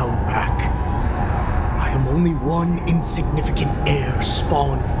Rhino Hound Pack. I am only one insignificant heir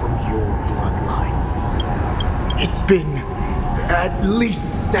spawned from your bloodline. It's been at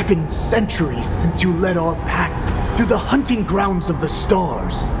least 7 centuries since you led our pack through the hunting grounds of the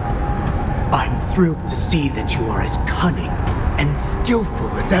stars. I'm thrilled to see that you are as cunning and skillful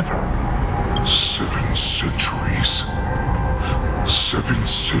as ever. 7 centuries. 7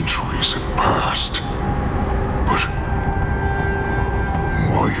 centuries have passed. But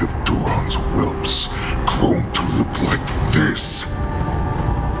why have Duran's whelps grown to look like this?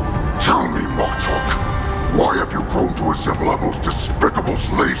 Tell me, Moktok, why have you grown to resemble our most despicable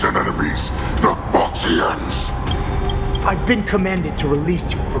slaves and enemies, the Foxians? I've been commanded to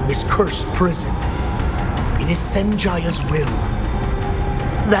release you from this cursed prison. It is Senjaya's will.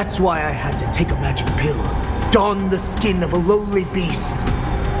 That's why I had to take a magic pill, don the skin of a lowly beast,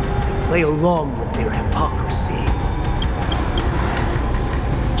 and play along with their hypocrisy.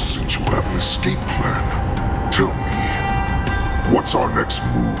 Since you have an escape plan, tell me, what's our next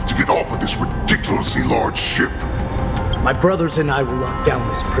move to get off of this ridiculously large ship? My brothers and I will lock down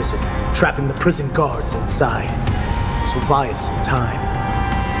this prison, trapping the prison guards inside. This will buy us some time.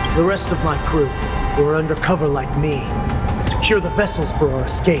 The rest of my crew, who are undercover like me, will secure the vessels for our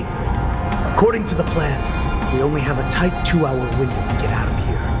escape. According to the plan, we only have a tight 2-hour window to get out of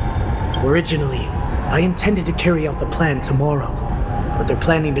here. Originally, I intended to carry out the plan tomorrow, but they're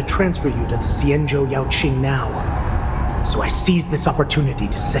planning to transfer you to the Xianzhou Yaoqing now. So I seized this opportunity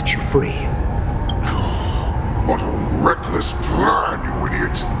to set you free. What a reckless plan, you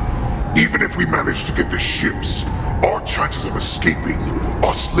idiot! Even if we manage to get the ships, our chances of escaping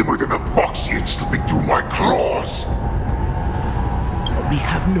are slimmer than a Foxian slipping through my claws! But we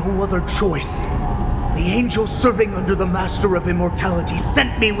have no other choice. The angel serving under the Master of Immortality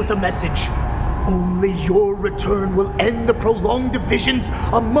sent me with a message. Only your return will end the prolonged divisions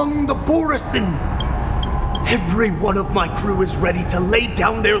among the Borisin. Every one of my crew is ready to lay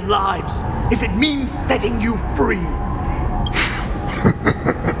down their lives if it means setting you free.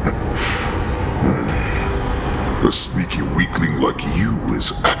 A sneaky weakling like you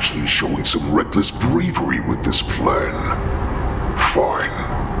is actually showing some reckless bravery with this plan.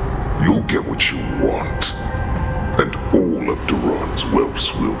 Fine. You'll get what you want. And all of Duran's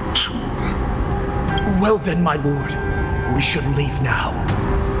whelps will too. Well then, my lord. We should leave now.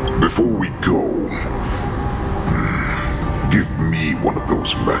 Before we go, give me one of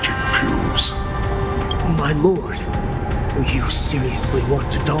those magic pills. My lord, you seriously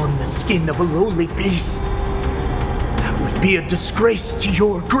want to don the skin of a lowly beast? That would be a disgrace to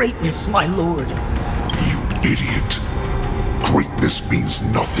your greatness, my lord. You idiot. Greatness means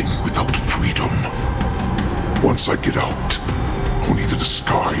nothing without freedom. Once I get out, I'll need a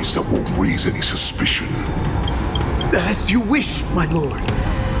disguise that won't raise any suspicion. As you wish, my lord.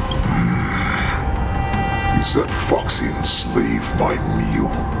 Is that Foxian slave my meal?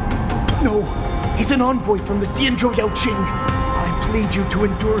 No, he's an envoy from the Xianzhou Yaoqing. I plead you to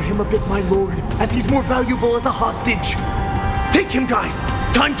endure him a bit, my lord, as he's more valuable as a hostage. Take him, guys.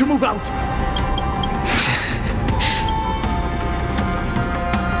 Time to move out.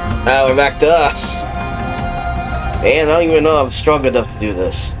 Now we're back to us. Man, I don't even know I'm strong enough to do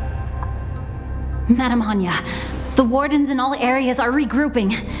this. Madam Hanya, the wardens in all areas are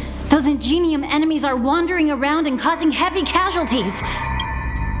regrouping. Those Ingenium enemies are wandering around and causing heavy casualties.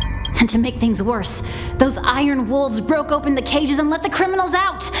 And to make things worse, those iron wolves broke open the cages and let the criminals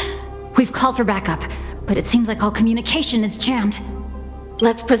out. We've called for backup, but it seems like all communication is jammed.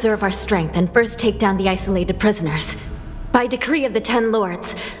 Let's preserve our strength and first take down the isolated prisoners. By decree of the 10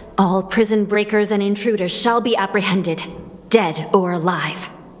 Lords, all prison breakers and intruders shall be apprehended, dead or alive.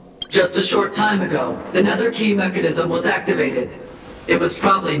 Just a short time ago, the nether key mechanism was activated. It was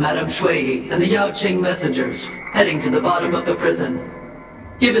probably Madame Shui and the Yaoqing messengers, heading to the bottom of the prison.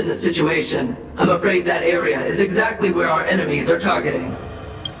 Given the situation, I'm afraid that area is exactly where our enemies are targeting.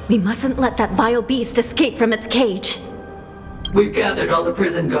 We mustn't let that vile beast escape from its cage. We've gathered all the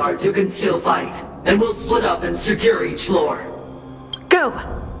prison guards who can still fight, and we'll split up and secure each floor. Go!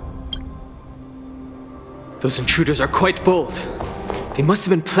 Those intruders are quite bold. They must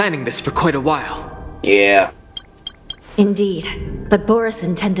have been planning this for quite a while. Yeah. Indeed, but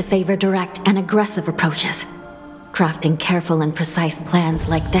Borisin tend to favor direct and aggressive approaches. Crafting careful and precise plans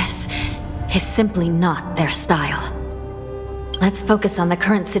like this is simply not their style. Let's focus on the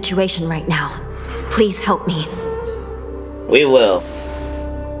current situation right now. Please help me. We will.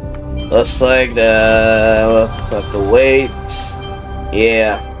 Looks like we'll have to wait.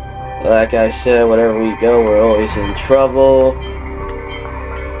 Yeah. Like I said, wherever we go, we're always in trouble.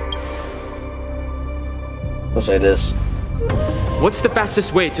 Let's say this. What's the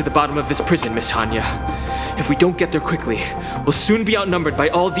fastest way to the bottom of this prison, Miss Hanya? If we don't get there quickly, we'll soon be outnumbered by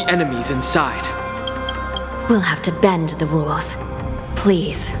all the enemies inside. We'll have to bend the rules.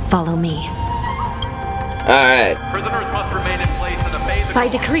 Please, follow me. Alright. Prisoners must remain in place and obey the By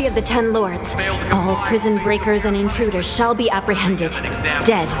decree of the 10 Lords, all prison breakers and intruders shall be apprehended,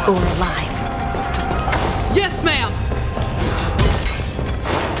 dead or alive. Yes, ma'am!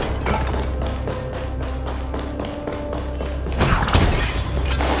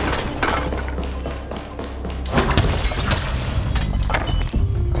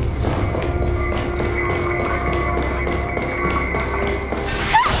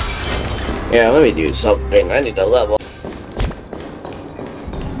 Yeah, let me do something. I need to level.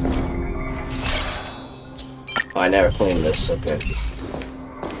 Oh, I never cleaned this. Okay.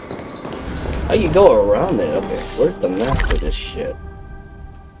 How you go around it? Okay, where's the map for this shit?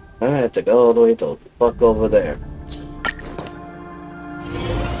 I have to go all the way to fuck over there.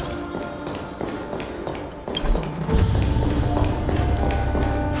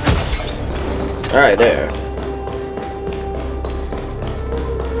 Alright, there.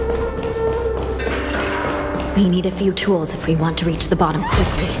 We need a few tools if we want to reach the bottom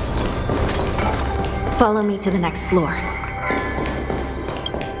quickly. Follow me to the next floor.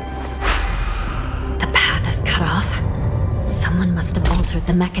 The path is cut off. Someone must have altered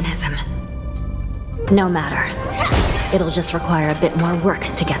the mechanism. No matter. It'll just require a bit more work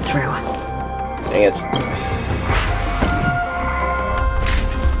to get through. Dang it.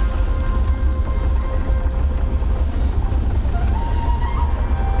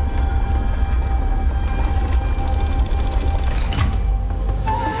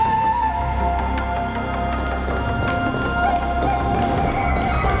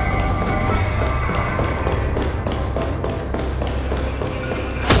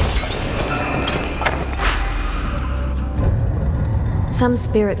 Some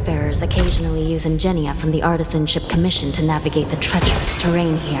spiritfarers occasionally use ingenia from the Artisanship Commission to navigate the treacherous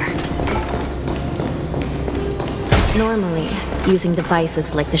terrain here. Normally, using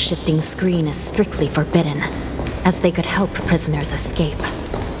devices like the shifting screen is strictly forbidden, as they could help prisoners escape.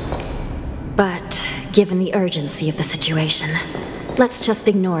 But, given the urgency of the situation, let's just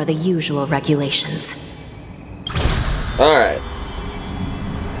ignore the usual regulations. Alright.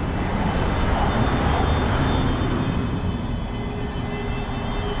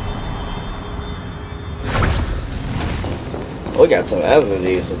 We got some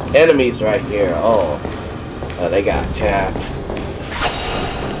enemies right here. Oh, they got attacked.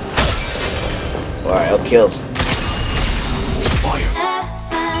 Alright, I'll kill some.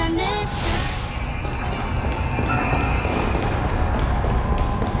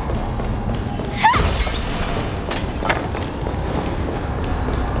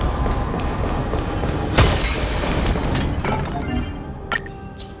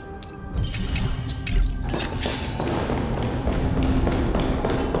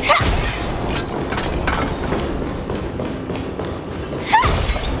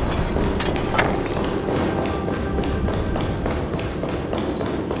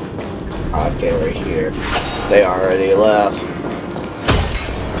 Okay, right here. They already left.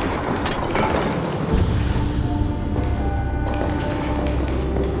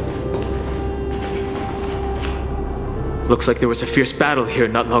 Looks like there was a fierce battle here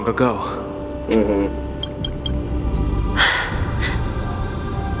not long ago.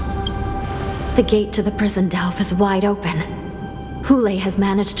 The gate to the prison delve is wide open. Hule has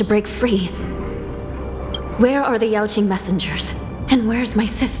managed to break free. Where are the Yaoqing messengers? And where's my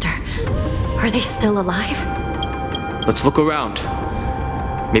sister? Are they still alive? Let's look around.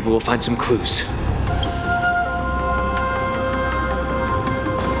 Maybe we'll find some clues.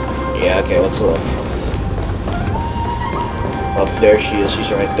 Yeah, okay, let's look. Up there she is, she's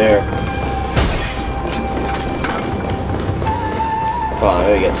right there. Oh,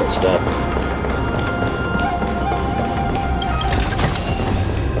 let me get some stuff.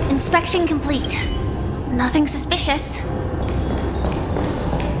 Inspection complete. Nothing suspicious.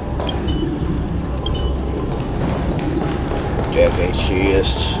 Okay, she is.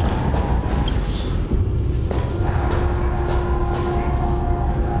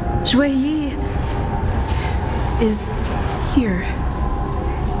 Shui is here.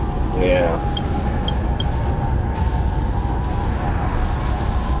 Yeah.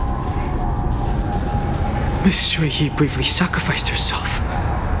 Miss Shui briefly sacrificed herself.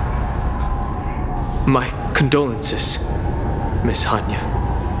 My condolences, Miss Hanya.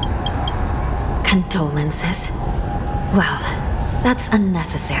 Condolences? Well, that's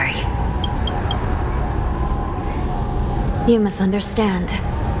unnecessary. You misunderstand.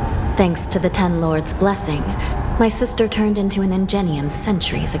 Thanks to the Ten Lords' blessing, my sister turned into an ingenium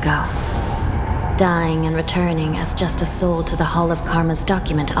centuries ago. Dying and returning as just a soul to the Hall of Karma's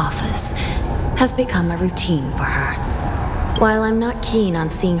document office has become a routine for her. While I'm not keen on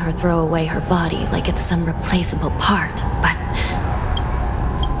seeing her throw away her body like it's some replaceable part, but...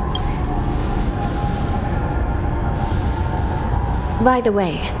 By the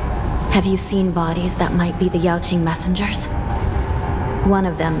way, have you seen bodies that might be the Yaoqing messengers? One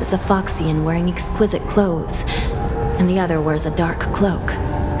of them is a Foxian wearing exquisite clothes, and the other wears a dark cloak,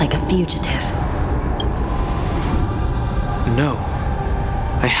 like a fugitive. No,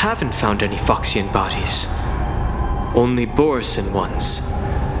 I haven't found any Foxian bodies. Only Borisan ones.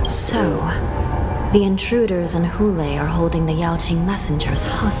 So, the intruders and Hule are holding the Yaoqing messengers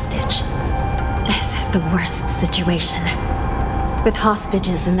hostage. This is the worst situation. With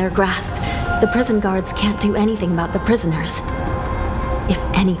hostages in their grasp, the prison guards can't do anything about the prisoners. If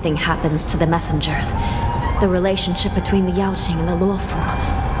anything happens to the messengers, the relationship between the Yaoqing and the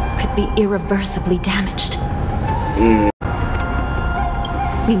Luofu could be irreversibly damaged.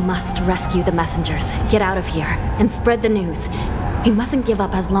 We must rescue the messengers, get out of here, and spread the news. We mustn't give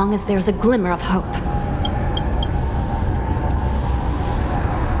up as long as there's a glimmer of hope.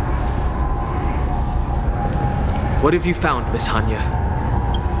 What have you found, Miss Hanya?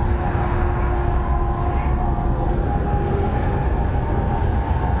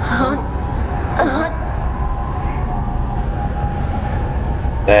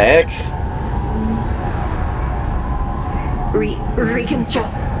 The heck?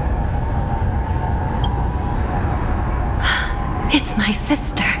 Reconstruct. It's my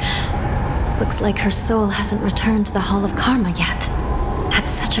sister. Looks like her soul hasn't returned to the Hall of Karma yet. At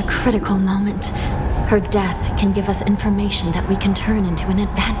such a critical moment, her death can give us information that we can turn into an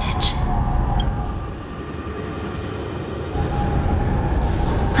advantage.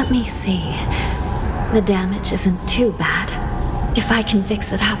 Let me see. The damage isn't too bad. If I can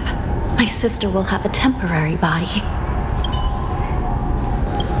fix it up, my sister will have a temporary body.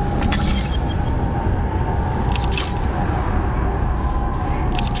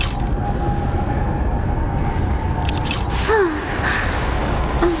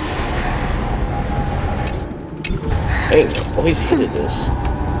 Hey, I've always hated this.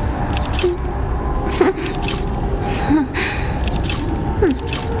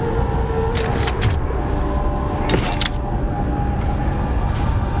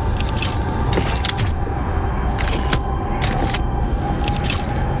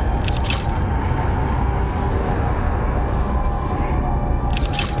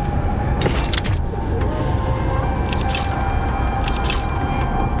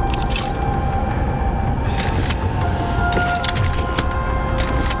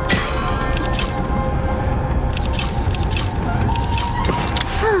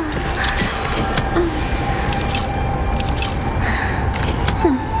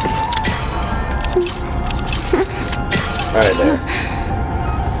 Alright, there.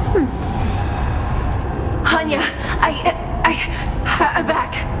 Hanya, I'm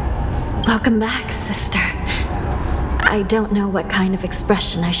back. Welcome back, sister. I don't know what kind of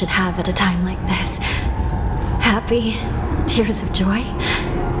expression I should have at a time like this. Happy? Tears of joy?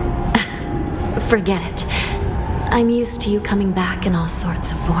 Forget it. I'm used to you coming back in all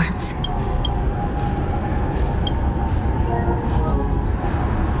sorts of forms.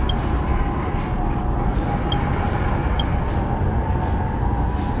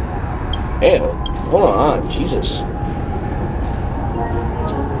 Hey, hold on, Jesus.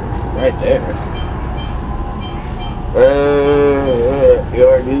 Right there.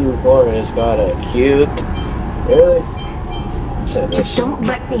 Your new form has got a cute. Really? Just don't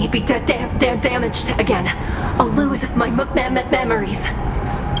let me be damaged again. I'll lose my memories.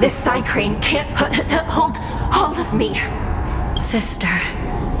 This Psycrane can't hold all of me. Sister,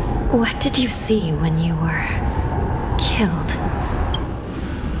 what did you see when you were killed?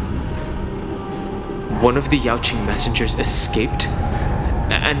 One of the Yaoqing messengers escaped,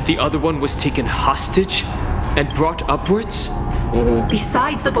 and the other one was taken hostage and brought upwards?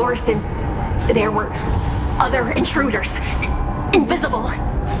 Besides the Borisin, there were other intruders. Invisible.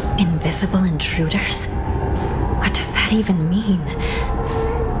 Invisible intruders? What does that even mean?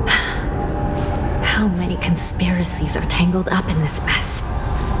 How many conspiracies are tangled up in this mess?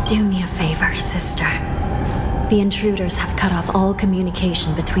 Do me a favor, sister. The intruders have cut off all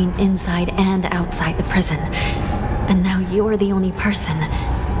communication between inside and outside the prison. And now you're the only person,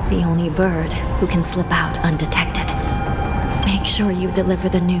 the only bird, who can slip out undetected. Make sure you deliver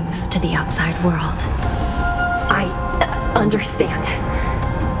the news to the outside world. I understand.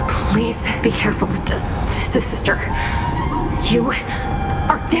 Please be careful, sister. You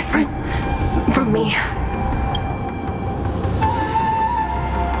are different from me.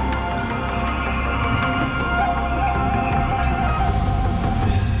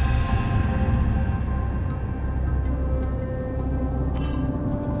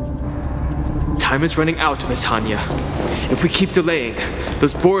 Time is running out, Miss Hanya. If we keep delaying,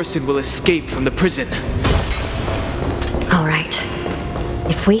 those Borisin will escape from the prison. All right.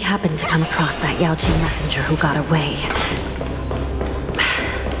 If we happen to come across that Yaoqing messenger who got away...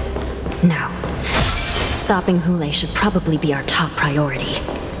 No. Stopping Hule should probably be our top priority.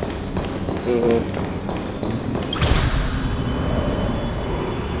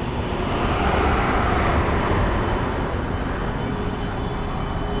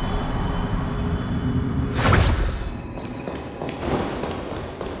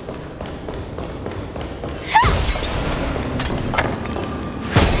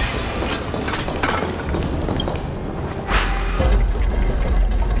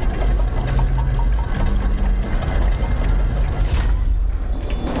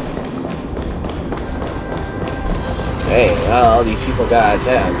 Hey, all these people got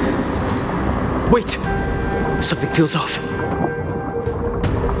attacked. Wait! Something feels off.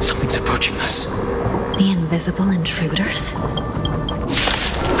 Something's approaching us. The invisible intruders?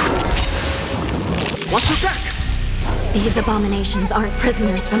 Watch your back! These abominations aren't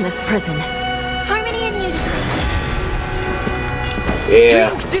prisoners from this prison. Harmony and unity. Yeah.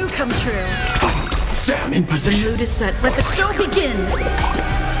 Dreams do come true. Sam in position. The mood is set. Let the show begin.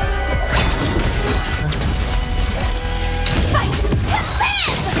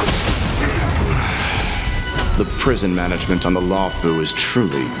 The prison management on the Lawfu is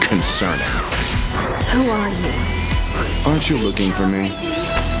truly concerning. Who are you? Aren't you looking for me?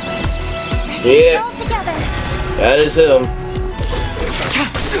 Yeah. That is him.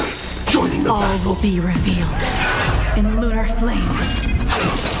 Joining the All will be revealed in lunar flame.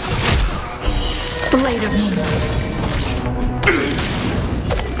 Blade of moonlight.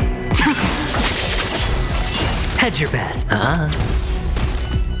 Hedge your bets, huh?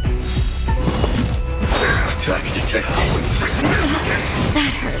 Attack detected.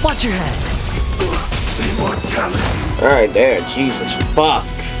 That hurt. Watch your head. Alright, there. Jesus, fuck.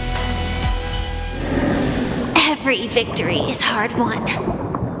 Every victory is hard won.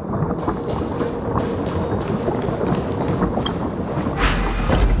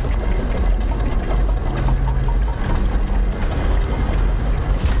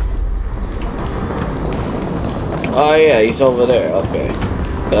 Oh yeah, he's over there. Okay.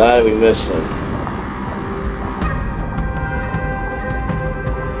 How did we miss him?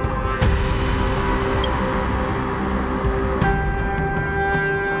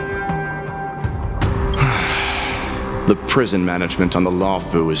 The prison management on the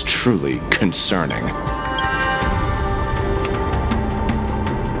Lawfu is truly concerning.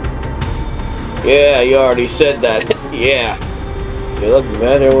 Yeah, you already said that. Yeah. You look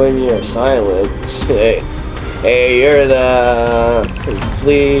better when you're silent. Hey, you're the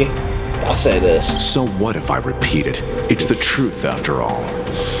complete... I'll say this. So what if I repeat it? It's the truth after all.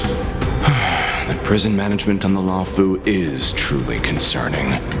 The prison management on the Lawfu is truly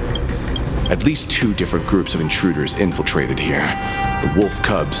concerning. At least 2 different groups of intruders infiltrated here. The wolf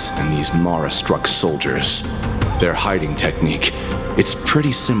cubs and these Mara-struck soldiers. Their hiding technique, it's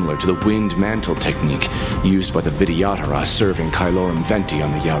pretty similar to the wind mantle technique used by the Vidyadhara serving Kailorum Venti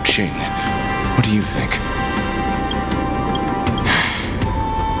on the Yaoqing. What do you think?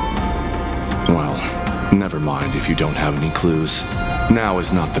 Well, never mind if you don't have any clues. Now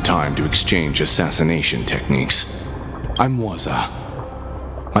is not the time to exchange assassination techniques. I'm Waza.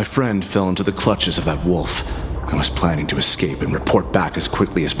 My friend fell into the clutches of that wolf. I was planning to escape and report back as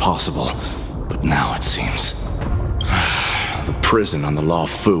quickly as possible. But now it seems... the prison on the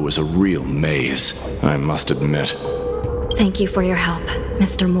Lawfu is a real maze, I must admit. Thank you for your help,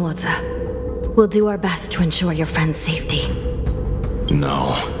 Mr. Moza. We'll do our best to ensure your friend's safety.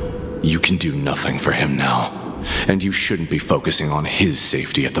 No. You can do nothing for him now. And you shouldn't be focusing on his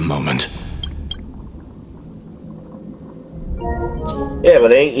safety at the moment. Yeah,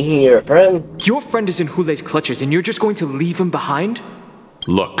 but ain't he your friend? Your friend is in Hulei's clutches and you're just going to leave him behind?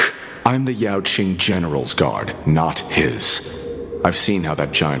 Look, I'm the Yaoqing General's guard, not his. I've seen how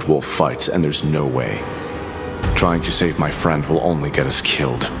that giant wolf fights, and there's no way. Trying to save my friend will only get us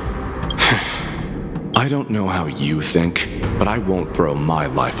killed. I don't know how you think, but I won't throw my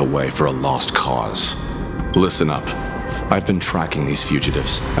life away for a lost cause. Listen up. I've been tracking these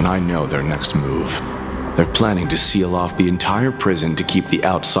fugitives, and I know their next move. They're planning to seal off the entire prison to keep the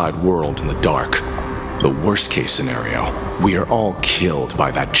outside world in the dark. The worst-case scenario, we are all killed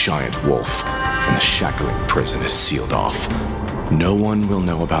by that giant wolf, and the Shackling prison is sealed off. No one will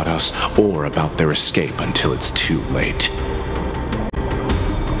know about us or about their escape until it's too late.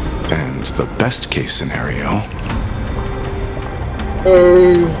 And the best-case scenario...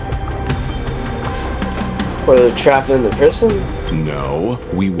 We're trapped in the prison? No,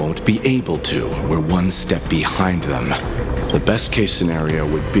 we won't be able to. We're one step behind them. The best-case scenario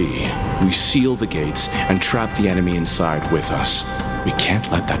would be we seal the gates and trap the enemy inside with us. We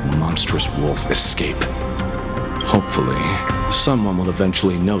can't let that monstrous wolf escape. Hopefully, someone will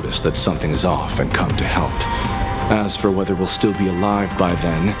eventually notice that something is off and come to help. As for whether we'll still be alive by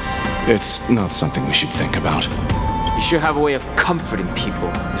then, it's not something we should think about. You should have a way of comforting people,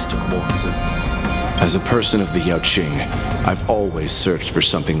 Mr. Moza. As a person of the Yaoqing, I've always searched for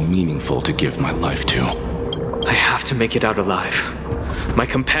something meaningful to give my life to. I have to make it out alive. My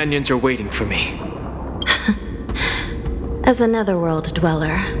companions are waiting for me. As a netherworld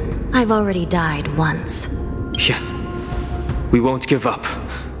dweller, I've already died once. Yeah. We won't give up.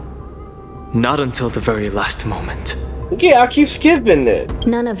 Not until the very last moment. Yeah, I keep skipping it.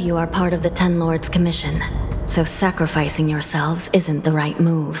 None of you are part of the Ten Lords Commission, so sacrificing yourselves isn't the right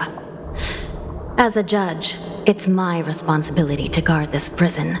move. As a judge, it's my responsibility to guard this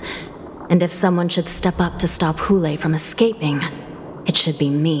prison, and if someone should step up to stop Hulei from escaping, it should be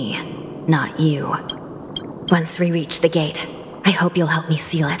me, not you. Once we reach the gate, I hope you'll help me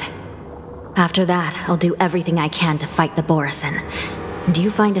seal it. After that, I'll do everything I can to fight the Borisin, and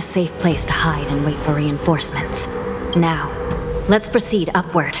you find a safe place to hide and wait for reinforcements. Now, let's proceed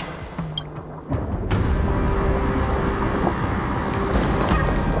upward.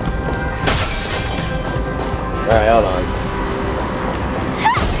 Alright, hold on.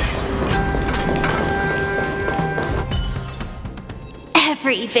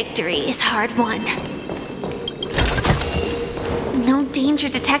 Every victory is hard won. No danger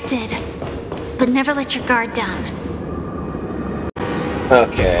detected, but never let your guard down.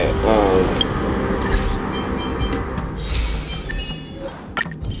 Okay,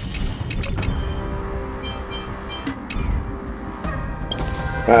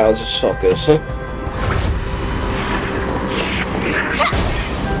 Alright, I'll just focus.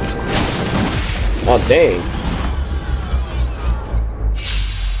 Oh, dang.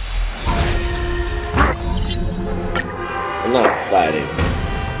 I'm not fighting.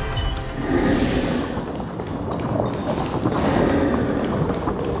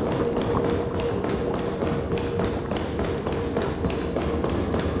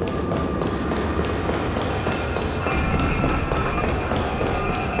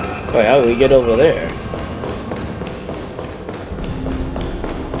 Wait, how do we get over there?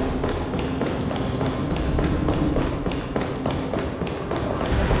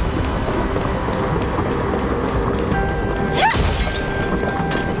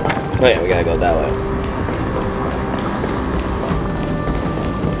 Oh yeah, we gotta go that way.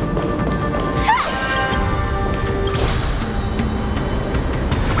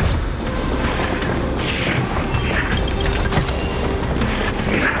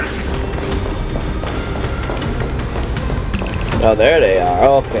 Oh, there they are.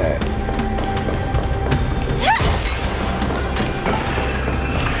 Okay.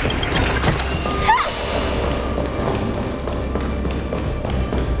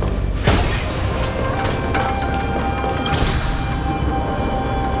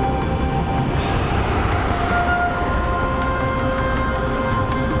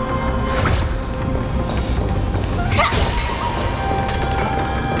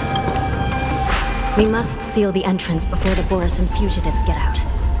 We must seal the entrance before the Borisan fugitives get out.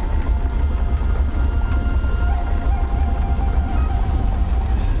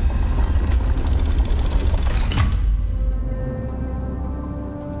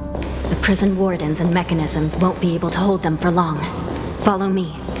 The prison wardens and mechanisms won't be able to hold them for long. Follow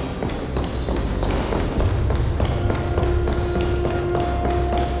me.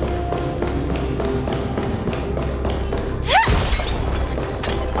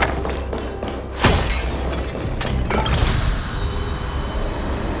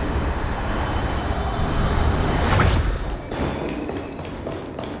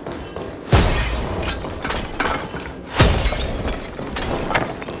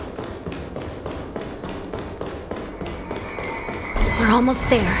 We're almost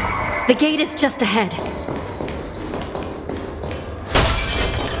there. The gate is just ahead.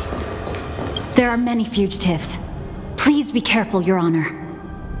 There are many fugitives. Please be careful, Your Honor.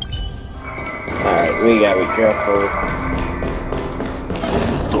 Alright, we gotta be careful.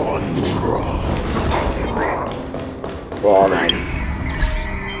 Well, man.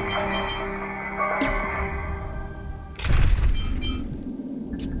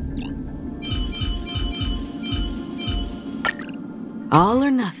 All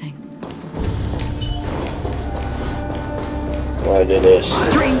or nothing. Why did this?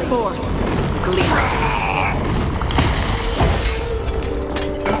 Stream forth. Gleam.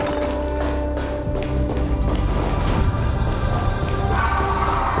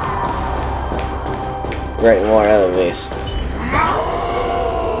 Right, more enemies.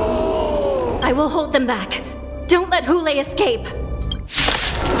 I will hold them back. Don't let Hule escape.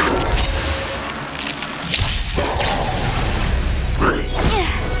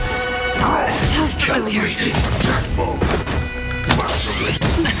 Calibrating attack mode.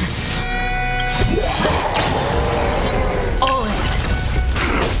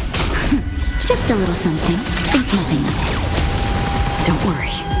 Just a little something. Think nothing of it. Don't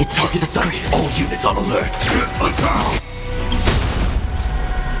worry. It's just a script. All units on alert.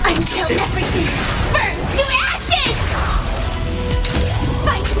 Until everything burns to ashes!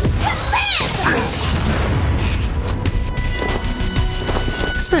 Fight to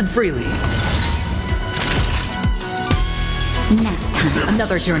live! Spend freely. Nap time.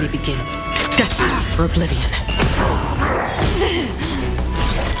 Another journey begins. Destined for oblivion.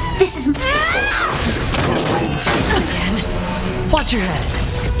 This is... Again. Watch your head.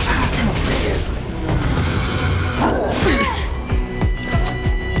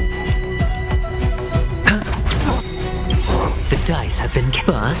 The dice have been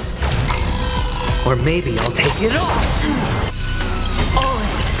bust. Or maybe I'll take it off.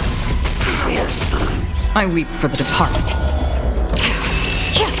 I weep for the departed.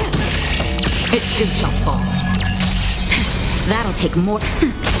 It too shall fall. That'll take more.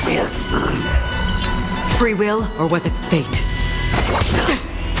 Free will, or was it fate?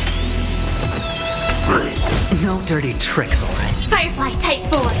 No dirty tricks, alright. Firefly Type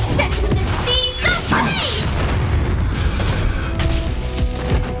 4 sets in the seas of blaze!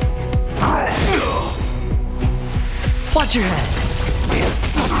 Watch your head.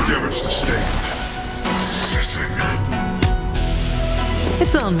 Damage sustained. Sissing.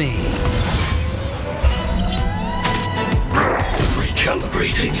 It's on me.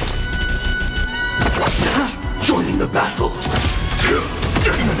 Calibrating. Joining the battle.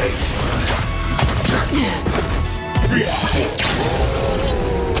 Detonate.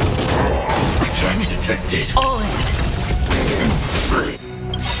 Attack detected. On.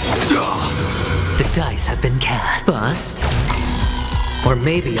 The dice have been cast. Bust. Or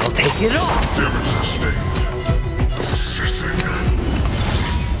maybe I'll take it off. Damage sustained. Assessing.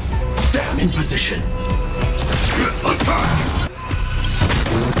 Stand in position. Attack!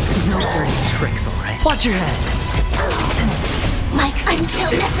 No dirty tricks, alright. Watch your head. Like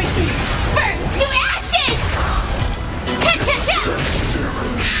until everything burns to ashes!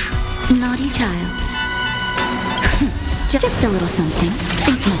 Naughty child. Just a little something.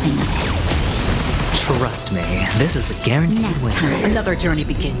 Think nothing of it. Trust me, this is a guaranteed win. Another journey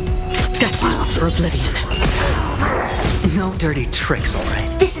begins. Destined for oblivion. No dirty tricks,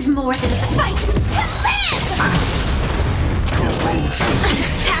 alright. This is more than a fight to live!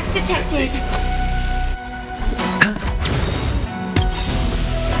 Attack detected.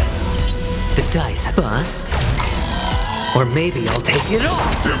 The dice bust. Or maybe I'll take it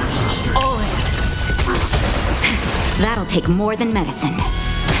off. That'll take more than medicine.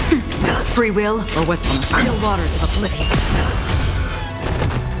 Free will, or was it on the still waters of oblivion?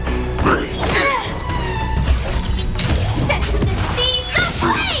 Set the seas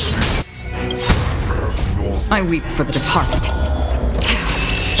ablaze! I weep for the departed.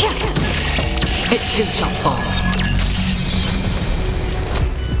 It too shall fall.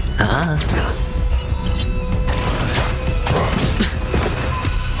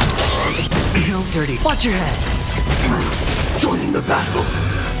 No dirty. Watch your head. Joining the battle.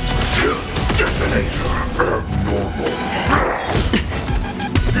 Detonate.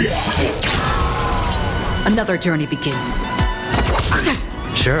 Another journey begins.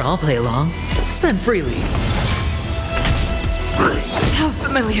 Sure, I'll play along. Spend freely. How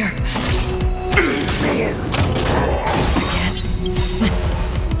familiar.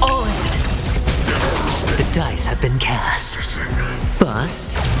 The dice have been cast.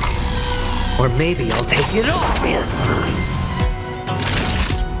 Bust. Or maybe I'll take it off.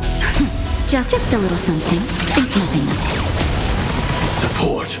 Just a little something. Think nothing of it.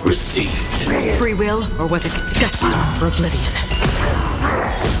 Support received. Free will, or was it destined for oblivion?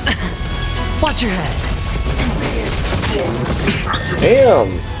 Watch your head.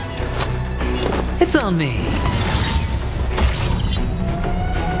 Damn. It's on me.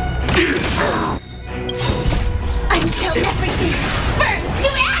 Until everything burns to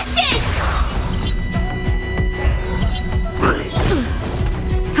ashes!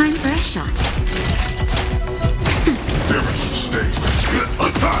 Time for a shot. Damage sustained.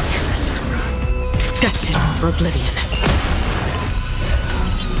 Attack! Destined for oblivion.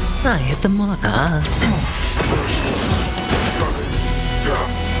 I hit the mark.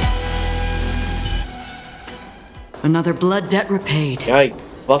 Another blood debt repaid. My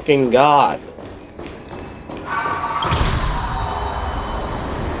fucking god.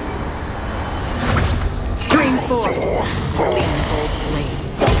 Stream forth. Bold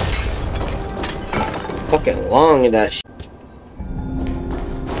blades. Fucking long in that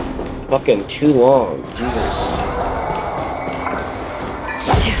fucking too long. Jesus.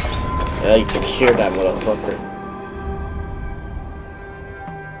 Yeah, you can hear that motherfucker.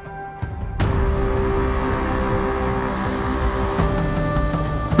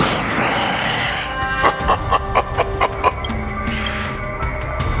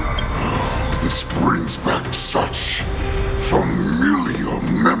 This brings back such familiar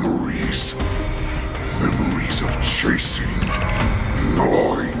memories. Memories of chasing,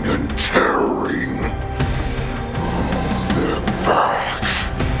 gnawing, and tearing. Oh, they're back.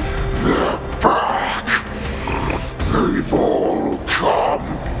 They're back. They've all come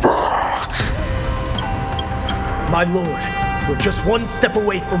back. My lord, we're just one step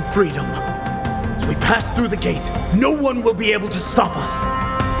away from freedom. Once we pass through the gate, no one will be able to stop us.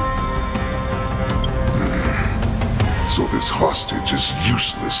 So this hostage is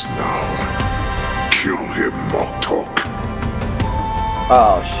useless now. Kill him, Moktok.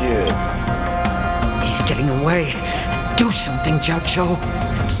 Oh, shit. He's getting away. Do something, Jiao.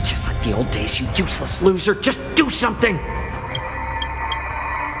 It's just like the old days, you useless loser. Just do something!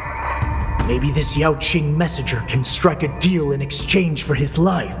 Maybe this Yaoqing messenger can strike a deal in exchange for his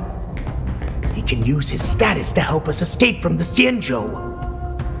life. He can use his status to help us escape from the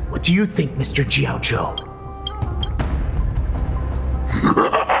Xianzhou. What do you think, Mr. Jiao?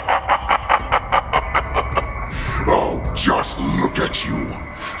 Oh, just look at you,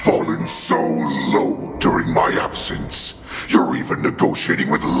 fallen so low during my absence. You're even negotiating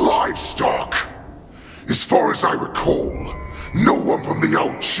with livestock. As far as I recall, No one from the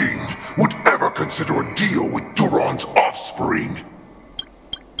Yaoqing would ever consider a deal with Duran's offspring.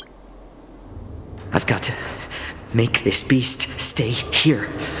 I've got to make this beast stay here,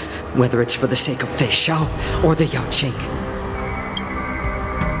 whether it's for the sake of Fei Xiao or the Yaoqing.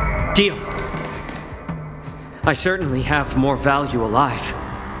 Deal. I certainly have more value alive.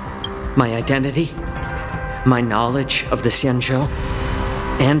 My identity, my knowledge of the Xianzhou,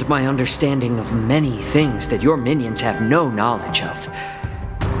 and my understanding of many things that your minions have no knowledge of.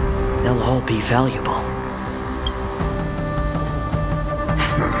 They'll all be valuable.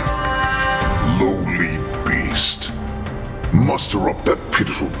 Lowly beast. Muster up that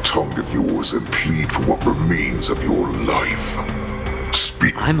pitiful tongue of yours and plead for what remains of your life.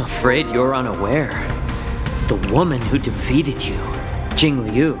 Speak. I'm afraid you're unaware. The woman who defeated you,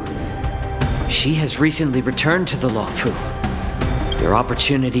 Jing Liu, she has recently returned to the Luofu. Your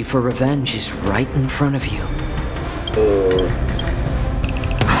opportunity for revenge is right in front of you.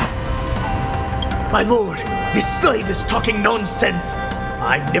 My lord, this slave is talking nonsense.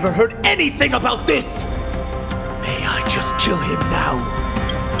 I've never heard anything about this. May I just kill him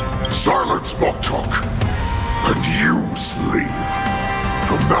now? Silence, Moktok. And you, slave.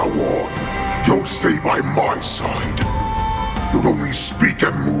 From now on, you'll stay by my side. You'll only speak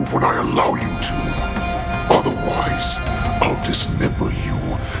and move when I allow you to. Otherwise, I'll dismember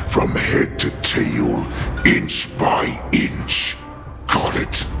you from head to tail, inch by inch. Got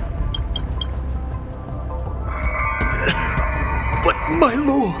it? But my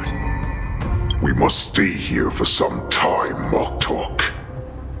lord... We must stay here for some time, Moktok.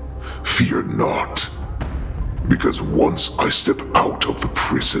 Fear not. Because once I step out of the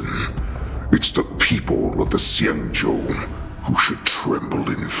prison, it's the people of the Xianzhou who should tremble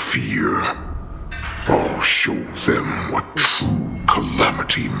in fear. I'll show them what true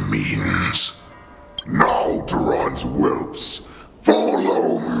calamity means. Now, Duran's whelps,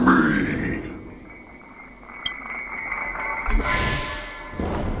 follow me!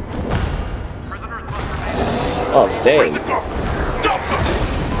 Oh, dang. Stop them!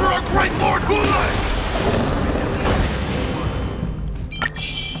 For our great Lord Hulei!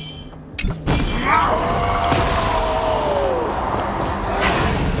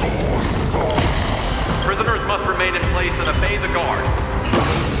 Prisoners must remain in place and obey the guard.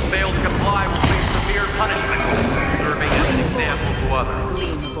 Failed to comply will face severe punishment, serving as an example to others.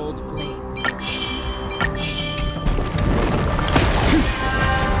 Gleam of old blades.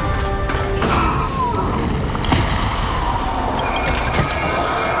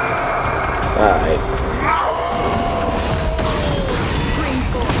 Alright.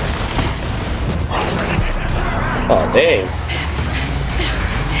 Oh, dang.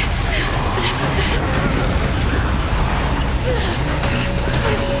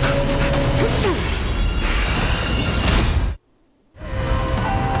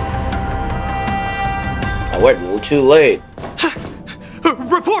 I went a little too late.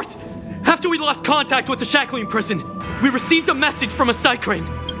 Report! After we lost contact with the Shackling prison, we received a message from a Cycrane.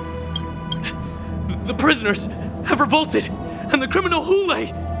 The prisoners have revolted, and the criminal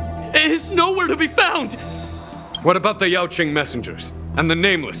Hulei is nowhere to be found! What about the Yaoqing messengers? And the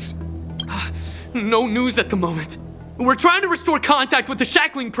Nameless? No news at the moment. We're trying to restore contact with the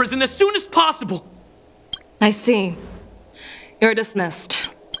Shackling prison as soon as possible. I see. You're dismissed.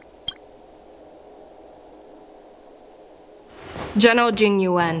 General Jing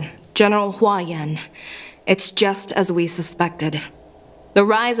Yuan, General Hua Yan. It's just as we suspected. The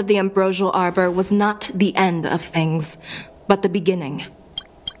rise of the Ambrosial Arbor was not the end of things, but the beginning.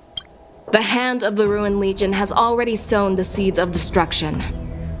 The hand of the Ruined Legion has already sown the seeds of destruction.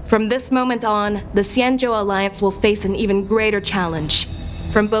 From this moment on, the Xianzhou Alliance will face an even greater challenge,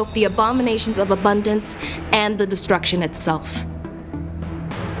 from both the abominations of abundance and the destruction itself.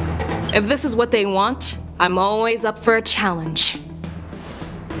 If this is what they want, I'm always up for a challenge.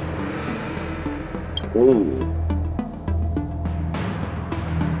 Ooh.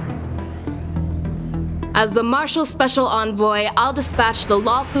 As the Marshal Special Envoy, I'll dispatch the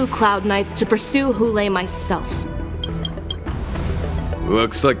Luofu Cloud Knights to pursue Hulei myself.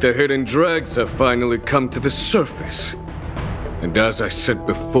 Looks like the hidden dregs have finally come to the surface. And as I said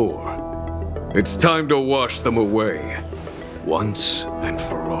before, it's time to wash them away, once and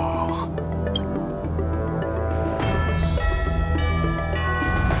for all.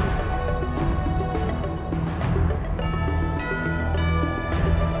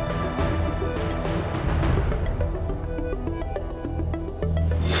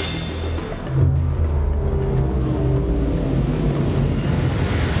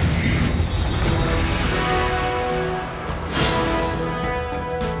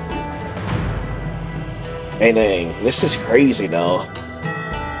 Hey, dang. This is crazy, though.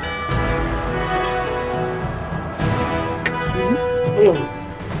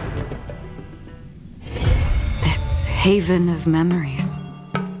 This haven of memories.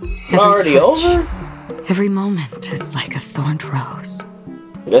 Already over? Every moment is like a thorned rose.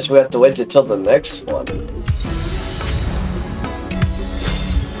 I guess we have to wait until the next one.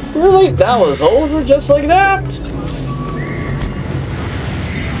 Really? That was over just like that?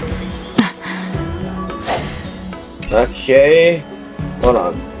 Okay. Hold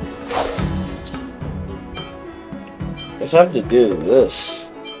on. Guess I have to do this.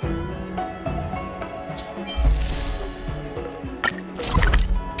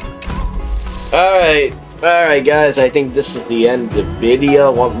 Alright guys, I think this is the end of the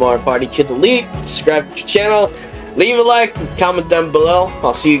video. Want more Party Kid Elite? Subscribe to the channel. Leave a like and comment down below.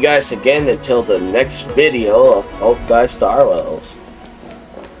 I'll see you guys again until the next video of Honkai Star Wars.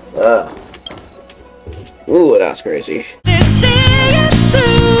 Ooh, that's crazy.